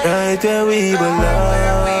 right where we belong.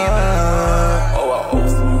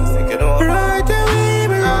 Right where we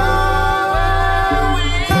belong.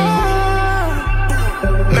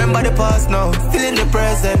 Remember the past now, still in the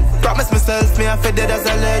present. Promise myself me I feel dead as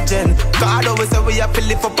a legend. God always say we have to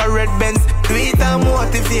live up a red Benz. Do it and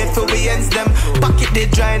motivate for we ends them. Pocket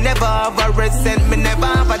did dry, never have a red cent. Me never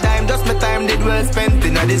have a dime, just my time did well spent.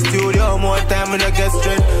 In the studio, more time when I get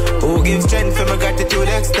strength. Who gives strength for my gratitude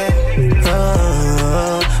extent?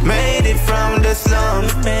 Made it from the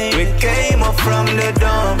slums. We came up from the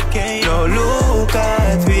dump. Now look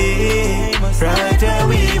at we, right where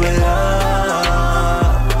we belong.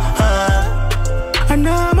 And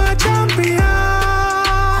I'm a champion,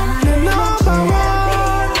 the number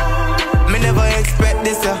one. Me never expect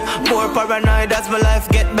this, more paranoid as my life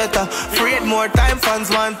get better. Afraid more time fans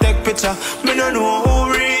want take picture. Me no know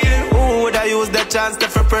who real, who would I use the chance to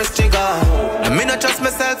press trigger. And me not trust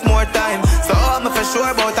myself more time, so I'm for sure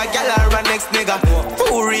about a gal or a next nigga.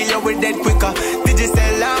 Who real you with dead quicker.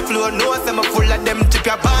 Digital and flow, no I'm full of them chip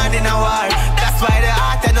your band in a war. That's why the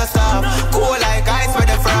heart ain't no soft, cool like ice with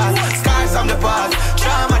the frost. Scars from the past,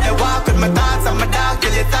 trauma they walk with my thoughts. I'm a dog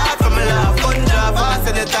till you talk from my love. Fun job, fast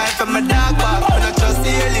in the time for my dog walk. I not trust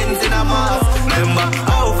aliens in a mask. Remember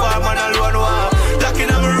how far man alone walk. Locking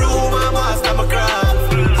in my room, I'm mask, I'm a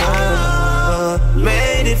craft.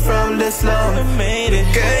 Made it from the slum,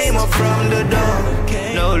 came up from the dump.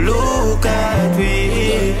 Now look at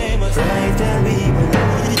we, right where we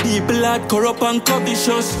belong. People are corrupt and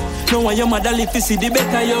covetous. No one your mother live to see the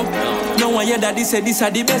better yo. No one your daddy say this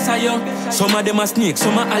are the best of yo. Some of them are snakes,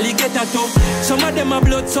 some are alligator too. Some of them are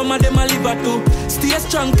blood, some of them are liver too. Stay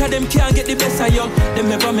strong cause them can't get the best of yo. Them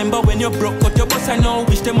never remember when you broke cut your boss I know.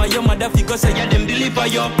 Wish them are your mother figure say yeah them deliver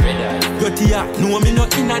yo. Dirty ya, no me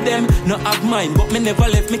not in a them. Not have mine but me never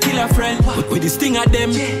left me kill a friend. But with this thing of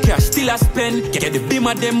them, cash still a spend. Get the beam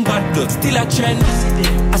of them bad blood still a trend.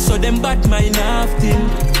 I saw them bad mind often.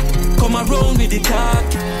 Come around with the talk.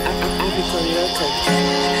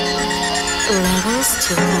 Levels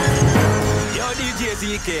too high. Yo DJ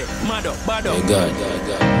ZK, Mavado, Mavado. Oh God.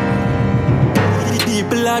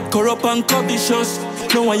 People are corrupt and covetous.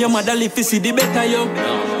 No one your mother live to see the better yo.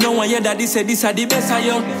 No one your daddy say this are the best of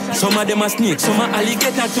yo. Some of them are snakes, some are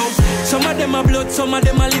alligator too. Some of them are blood, some of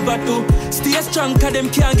them are liver too. Stay strong cause them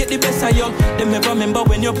can't get the best of yo. Them never remember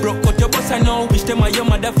when you broke cut your boss I know. Wish them are your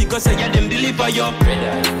mother figure say yeah them deliver yo.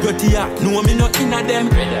 Dirty ya, no me not in a them.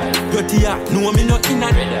 Dirty ya, no me not in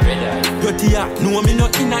a them. Dirty ya, no me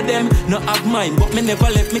not in a them. Not have mine but me never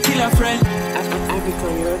left me kill a friend.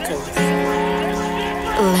 African Records.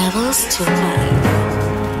 Levels too high.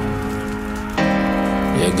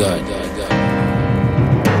 Yeah, God.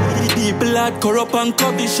 People are corrupt and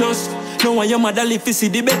covetous. No one your mother live to see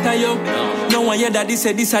the better yo. No one your daddy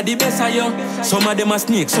say this are the best of yo. Some of them are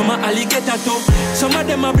snakes, some are alligator too. Some of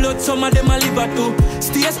them are blood, some of them are liver too.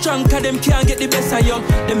 Stay strong cause them can't get the best of yo.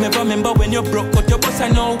 Them never remember when you broke cut your boss I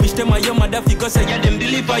know. Wish them are your mother figure say yeah them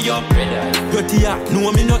deliver yo. Dirty ya,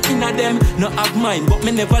 no me not in a them. Not have mine but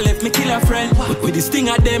me never left me kill a friend. But with this thing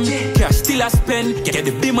of them, cash still a spend. Get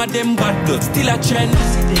the beam of them bad blood still a trend.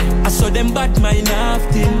 I saw them bad mind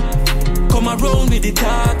often. Come around with the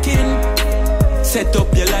talking. Set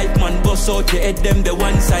up your life man, bust out your head them the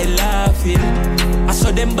one side laughing. I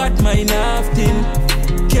saw them bad mind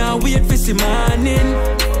often. Can't wait for see morning.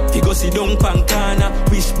 Figure see down pankana.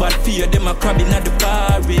 Wish bad fear them a crabbing at the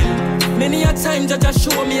barrel. Many a time they just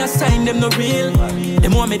show me a sign them no real.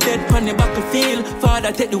 Them want me dead pan the battlefield.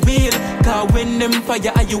 Father take the wheel. Cause when them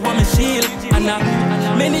fire you want me shield. And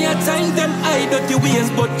many a time them hide dirty ways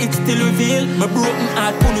but it still reveal. My broken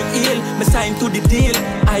heart couldn't heal. Me sign to the deal.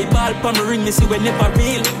 I ball pa me ring me see when never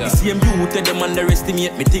real. The same youth them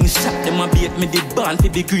underestimate me. Things shot them a bait me did born to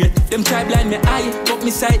be great. Them try blind me eye but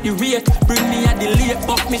me sight the rate. Bring me a delay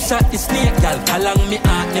but me shot the snake. Gyal along me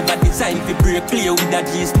heart never designed to break. Play with that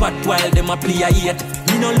G-spot while them a play a hate.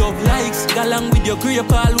 Me no love likes. Go along with your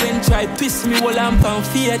grape all when try piss me while I'm pan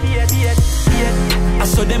fate. I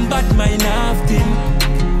saw them bad mind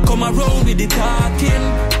often. Come around with the talking.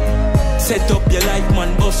 Set up your life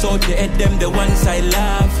man, bust out your head them the one side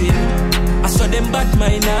laughing. I saw them bad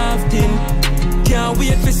mind often. Can't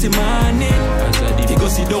wait for see morning. They go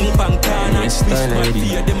see down pankana. Wish my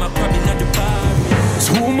fear them a crabbing at the bar.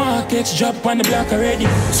 2 markets drop on the block already.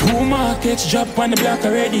 2 markets drop on the block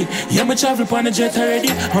already. Yeah, me travel on the jet already.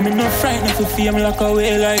 I'm not frightened for fame lock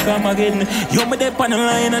away like I'm again. Yo, me dead on the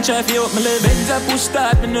line and try to help me live. Benz I push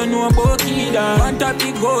start, me no know about key dog. One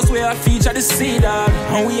topic goes where I feature the sea dog.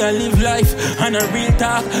 And we a live life and a real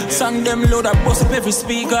talk. Song them load up, bust up every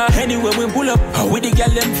speaker. Anyway we pull up, with the girl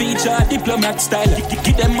them feature. Diplomat style,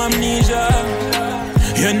 get them amnesia.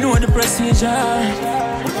 You know the procedure.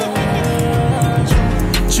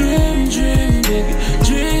 Dream, dream big.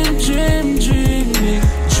 Dream, dream, dream big.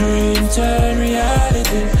 Dream turn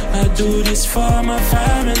reality. I do this for my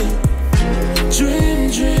family.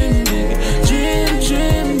 Dream, dream big. Dream,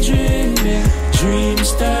 dream, dream big.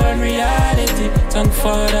 Dreams turn reality. Thank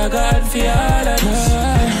Father God for all of this.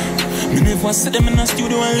 Me never see them in the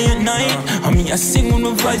studio on late night. And me I sing when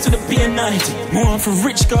my voice to the pain night. More for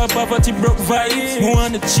rich car poverty broke vibes. More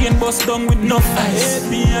on the chain bust down with no ice.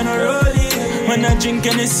 Me and a rollie. When I drink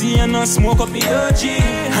Hennessy and I smoke up the OG.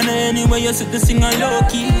 And anyway you sit to sing a low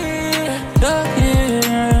key.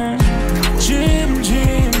 Dream,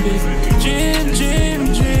 dream big. Dream,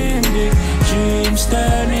 dream, dream big. Dreams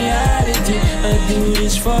turn reality. I do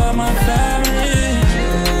this for my family.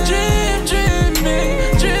 Dream, dream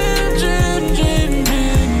big. Dream, dream, dream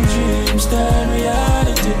big. Dreams turn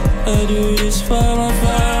reality. I do this for my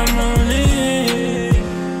family.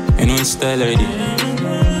 You know it's style like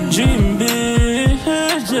this. Dream big.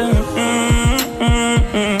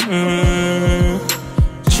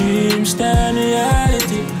 Dreams turn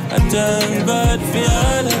reality. I thank God for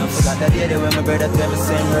all of us. Forgot that day when my brother tell me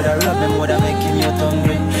same brother love me more than making you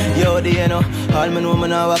hungry. Yo, you know, all me know me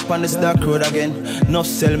now walk on this dark road again. No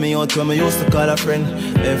sell me out when me used to call a friend.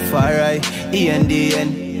 F-R-I-E-N-D-N.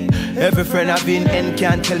 Every friend I've been in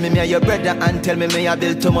can't tell me a your brother and tell me I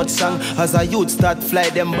build too much song. As a youth start fly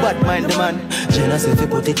them bad mind the man. Jenna say if you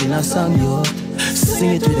put it in a song, yo,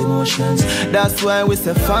 sing it with emotions. That's why we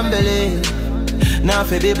say family. Now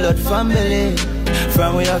for the blood family.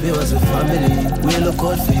 From we have you as a family. We look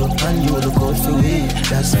out for you and you look out for we.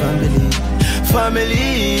 That's family.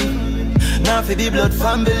 Family. Now for the blood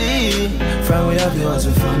family. From we have you as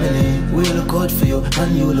a family. We look out for you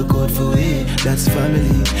and you look out for we. That's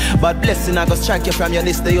family. But blessing I go strike you from your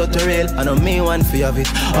list of your rail. I know me one for have it.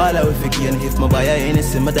 All I will forget. If my buy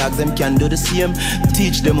anything, my dogs them can do the same.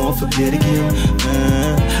 Teach them how to play the game.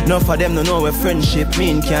 None for them no know where friendship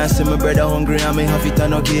mean. Can't see my brother hungry and me have it on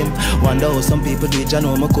no game. Wonder how some people did you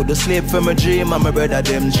know me could sleep for my dream and my brother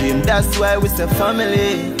them dream. That's why we say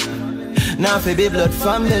family. Now for be blood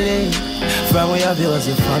family. From we have you as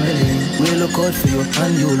a family. We look out for you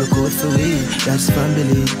and you look out for we. That's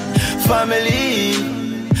family. Family.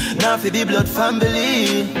 Now for the blood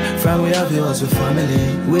family. From we have you as a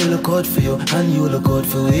family. We look out for you and you look out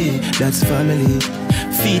for we. That's family.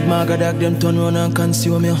 Feed my God, them turn around and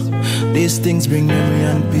consume you. These things bring memory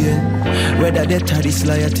and pain. Whether they try this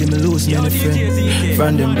loyalty, me lose many friends.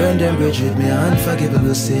 From them burn them bridge with me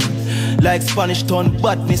unforgivable sin. Like Spanish town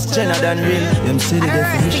badness, Jenna than real. Them say the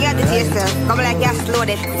definition. Alright, taster. Come like you're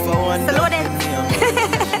loaded. Loaded.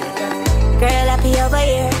 Girl, happy over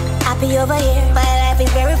here, happy over here. My life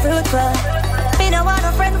is very fruitful. Me no want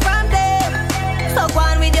a friend from them. So go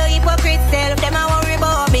on with your hypocrite self. Them I worry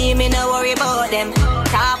about me no worry about them.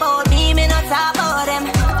 Talk about me not talk about them.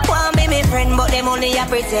 Want be my friend, but them only a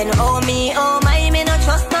pretend. Oh me, oh my, me no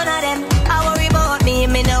trust none of them. I worry about me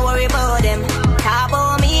no worry about them. Talk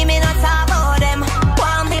about me not talk about them.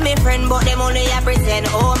 Want be my friend, but them only a pretend.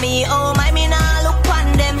 Oh me, oh my, me nah look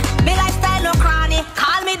on them. Me lifestyle no cranny,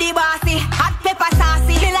 call me the bossy. Hot pepper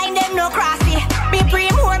saucy, me line them no crossy. Me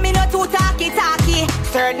pre more, me no too talky.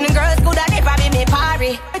 Certain girls coulda never be me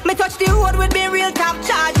party. Me touch the road with me real top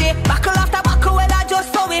chargy. Buckle after buckle, well I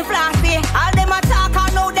just so we flashy. All them attack,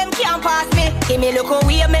 I know them can't pass me. Give me look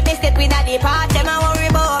away, make me step in at the part. Them I worry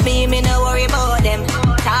about me no worry about them.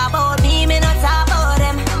 Talk about me no talk about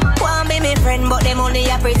them. Want be me friend, but them only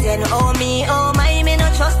a pretend. Oh me, oh my, me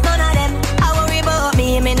no trust none of them. I worry about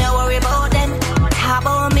me no worry about them. Talk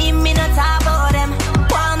about me no talk about them.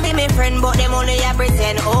 Want be me friend, but them only a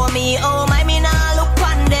pretend. Oh me, oh my, me nah look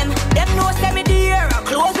on them. Them know say me dear,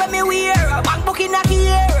 clothes when me wear, bank book in a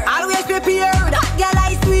gear, always prepare. That girl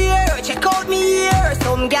I swear, check out me here.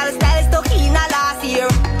 Some girl style stuck in a last year.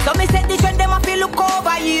 So me set the trend, them a feel look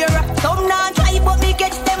over here. Some non try but me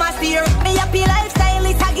catch them a steer. Me happy lifestyle,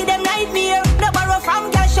 it a give them nightmare. No borrow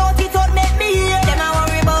from girl, shout it out, make me hear. Them a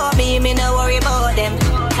worry about me no worry about them.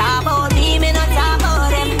 Talk about me no talk about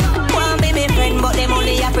them. Want be me friend, but them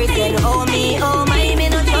only a pretend. Oh me, oh my, me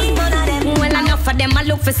no trust none of them. Well, enough of them, I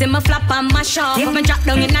look for see me flop and mash up. If me drop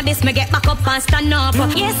down in this, me get back up and stand up.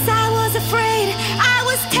 Yes, I was afraid, I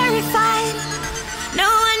was terrified. No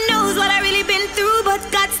one knows what I really been through, but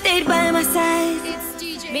God stayed by my side.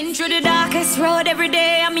 Been through the darkest road every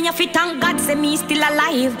day. I mean, if you thank God, say me still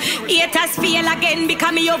alive. Haters feel again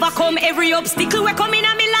because me overcome every obstacle we come in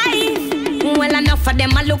my life. Well, enough of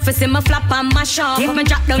them, I look for see me flop and mash up. If me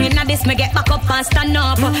drop down in a this, me get back up and stand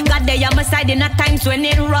up. God, they on my side in a times when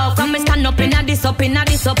it rough. Come me stand up in a this, up in a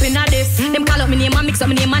this, up in a this. Them call up me name and mix up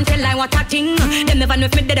me name and tell I what I think. Them never know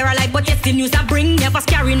if me dead or alive, but yes, the news I bring. Never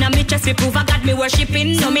scaring on me chest, we prove I got me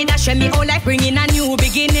worshipping. So me dash me whole life, bringing a new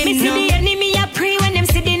beginning. Me see the enemy, I pray when them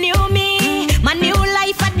see the new me. My new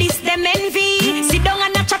life at this, them envy. Sit down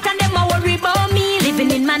and a chat and them a worry about me.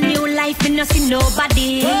 Living in my new life and not see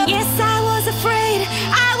nobody. Yes, I was afraid,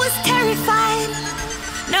 I was terrified.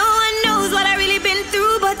 No one knows what I really been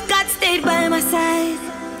through, but God stayed by my side.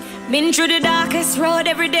 Been through the darkest road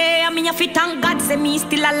every day. I mean, if you thank God, say me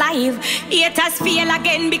still alive. Haters fail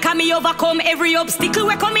again because me overcome every obstacle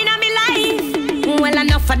we coming on me life. Well,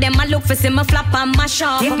 enough of them, I look for see me flop and mash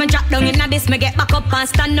up. If me drop down in a this, me get back up and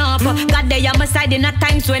stand up. God, they on my side in a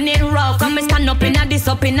times when it rough. Come me stand up in a this,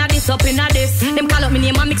 up in a this, up in a this. Them call up me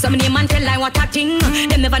name and mix up me name and tell I what I think.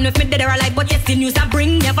 Them never know if me dead or alive, but yes, the news I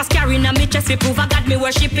bring. Never scaring on me chest, we prove I got me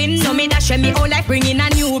worshipping. So me dash me whole life, bringing a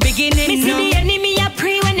new beginning. Me see the enemy, I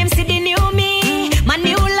pray when them see the new me. My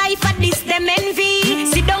new life at this, them envy.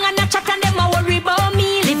 Sit down and a chat and them a worry about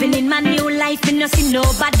me. Living in my new life and not see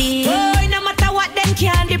nobody. Oh, no matter what them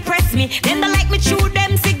can't depress me. Them don't like me true,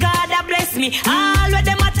 them say God a bless me. All what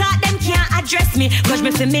them a talk, them can't address me. Cause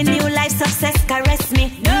me for me new life success caress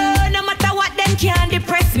me. No matter what them can't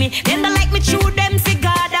depress me. Them don't like me true, them say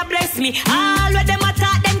God a bless me. All what them a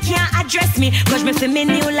talk, them can't address me. Cause me for me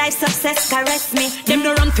new life success caress me. Them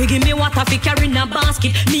no run fi give me water fi carry in a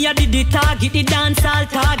basket. Me a did the target, the dancehall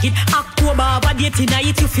target. October, but date in a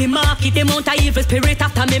it you fi market. The amount of evil spirit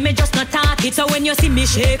after me just not target. So when you see me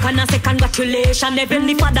shake and I say congratulations.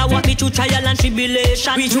 Heavenly Father walk me through trial and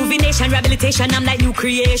tribulation. Rejuvenation, rehabilitation, I'm like new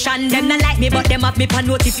creation. Them not like me but them have me for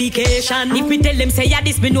notification. If me tell them say ya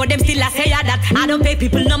this, me know them still a say ya that. I don't pay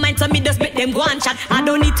people no mind so me just make them go and chat. I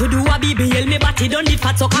don't need to do a BBL, me body don't need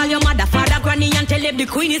fat. So call your mother, father, granny and tell them the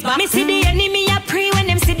queen is back. Me see the enemy, I pray when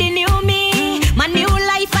them see the new me. My new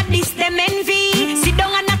life at this, them envy. Sit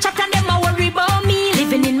down and a chat and them a worry about me.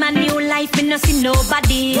 Living in my new life and not see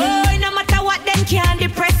nobody. Oh, no matter what them can't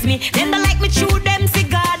depress me. Them don't like me true, them say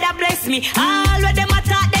God a bless me. All what them a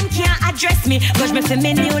talk, them can't address me. Cause me for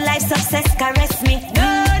me new life success caress me.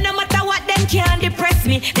 No matter what them can't depress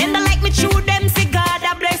me. Them don't like me true, them say God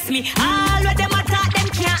a bless me. All what them a talk, them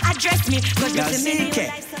can't address me. Cause me for me new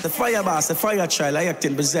life success. The fire boss, the fire child, I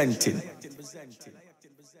acting presenting.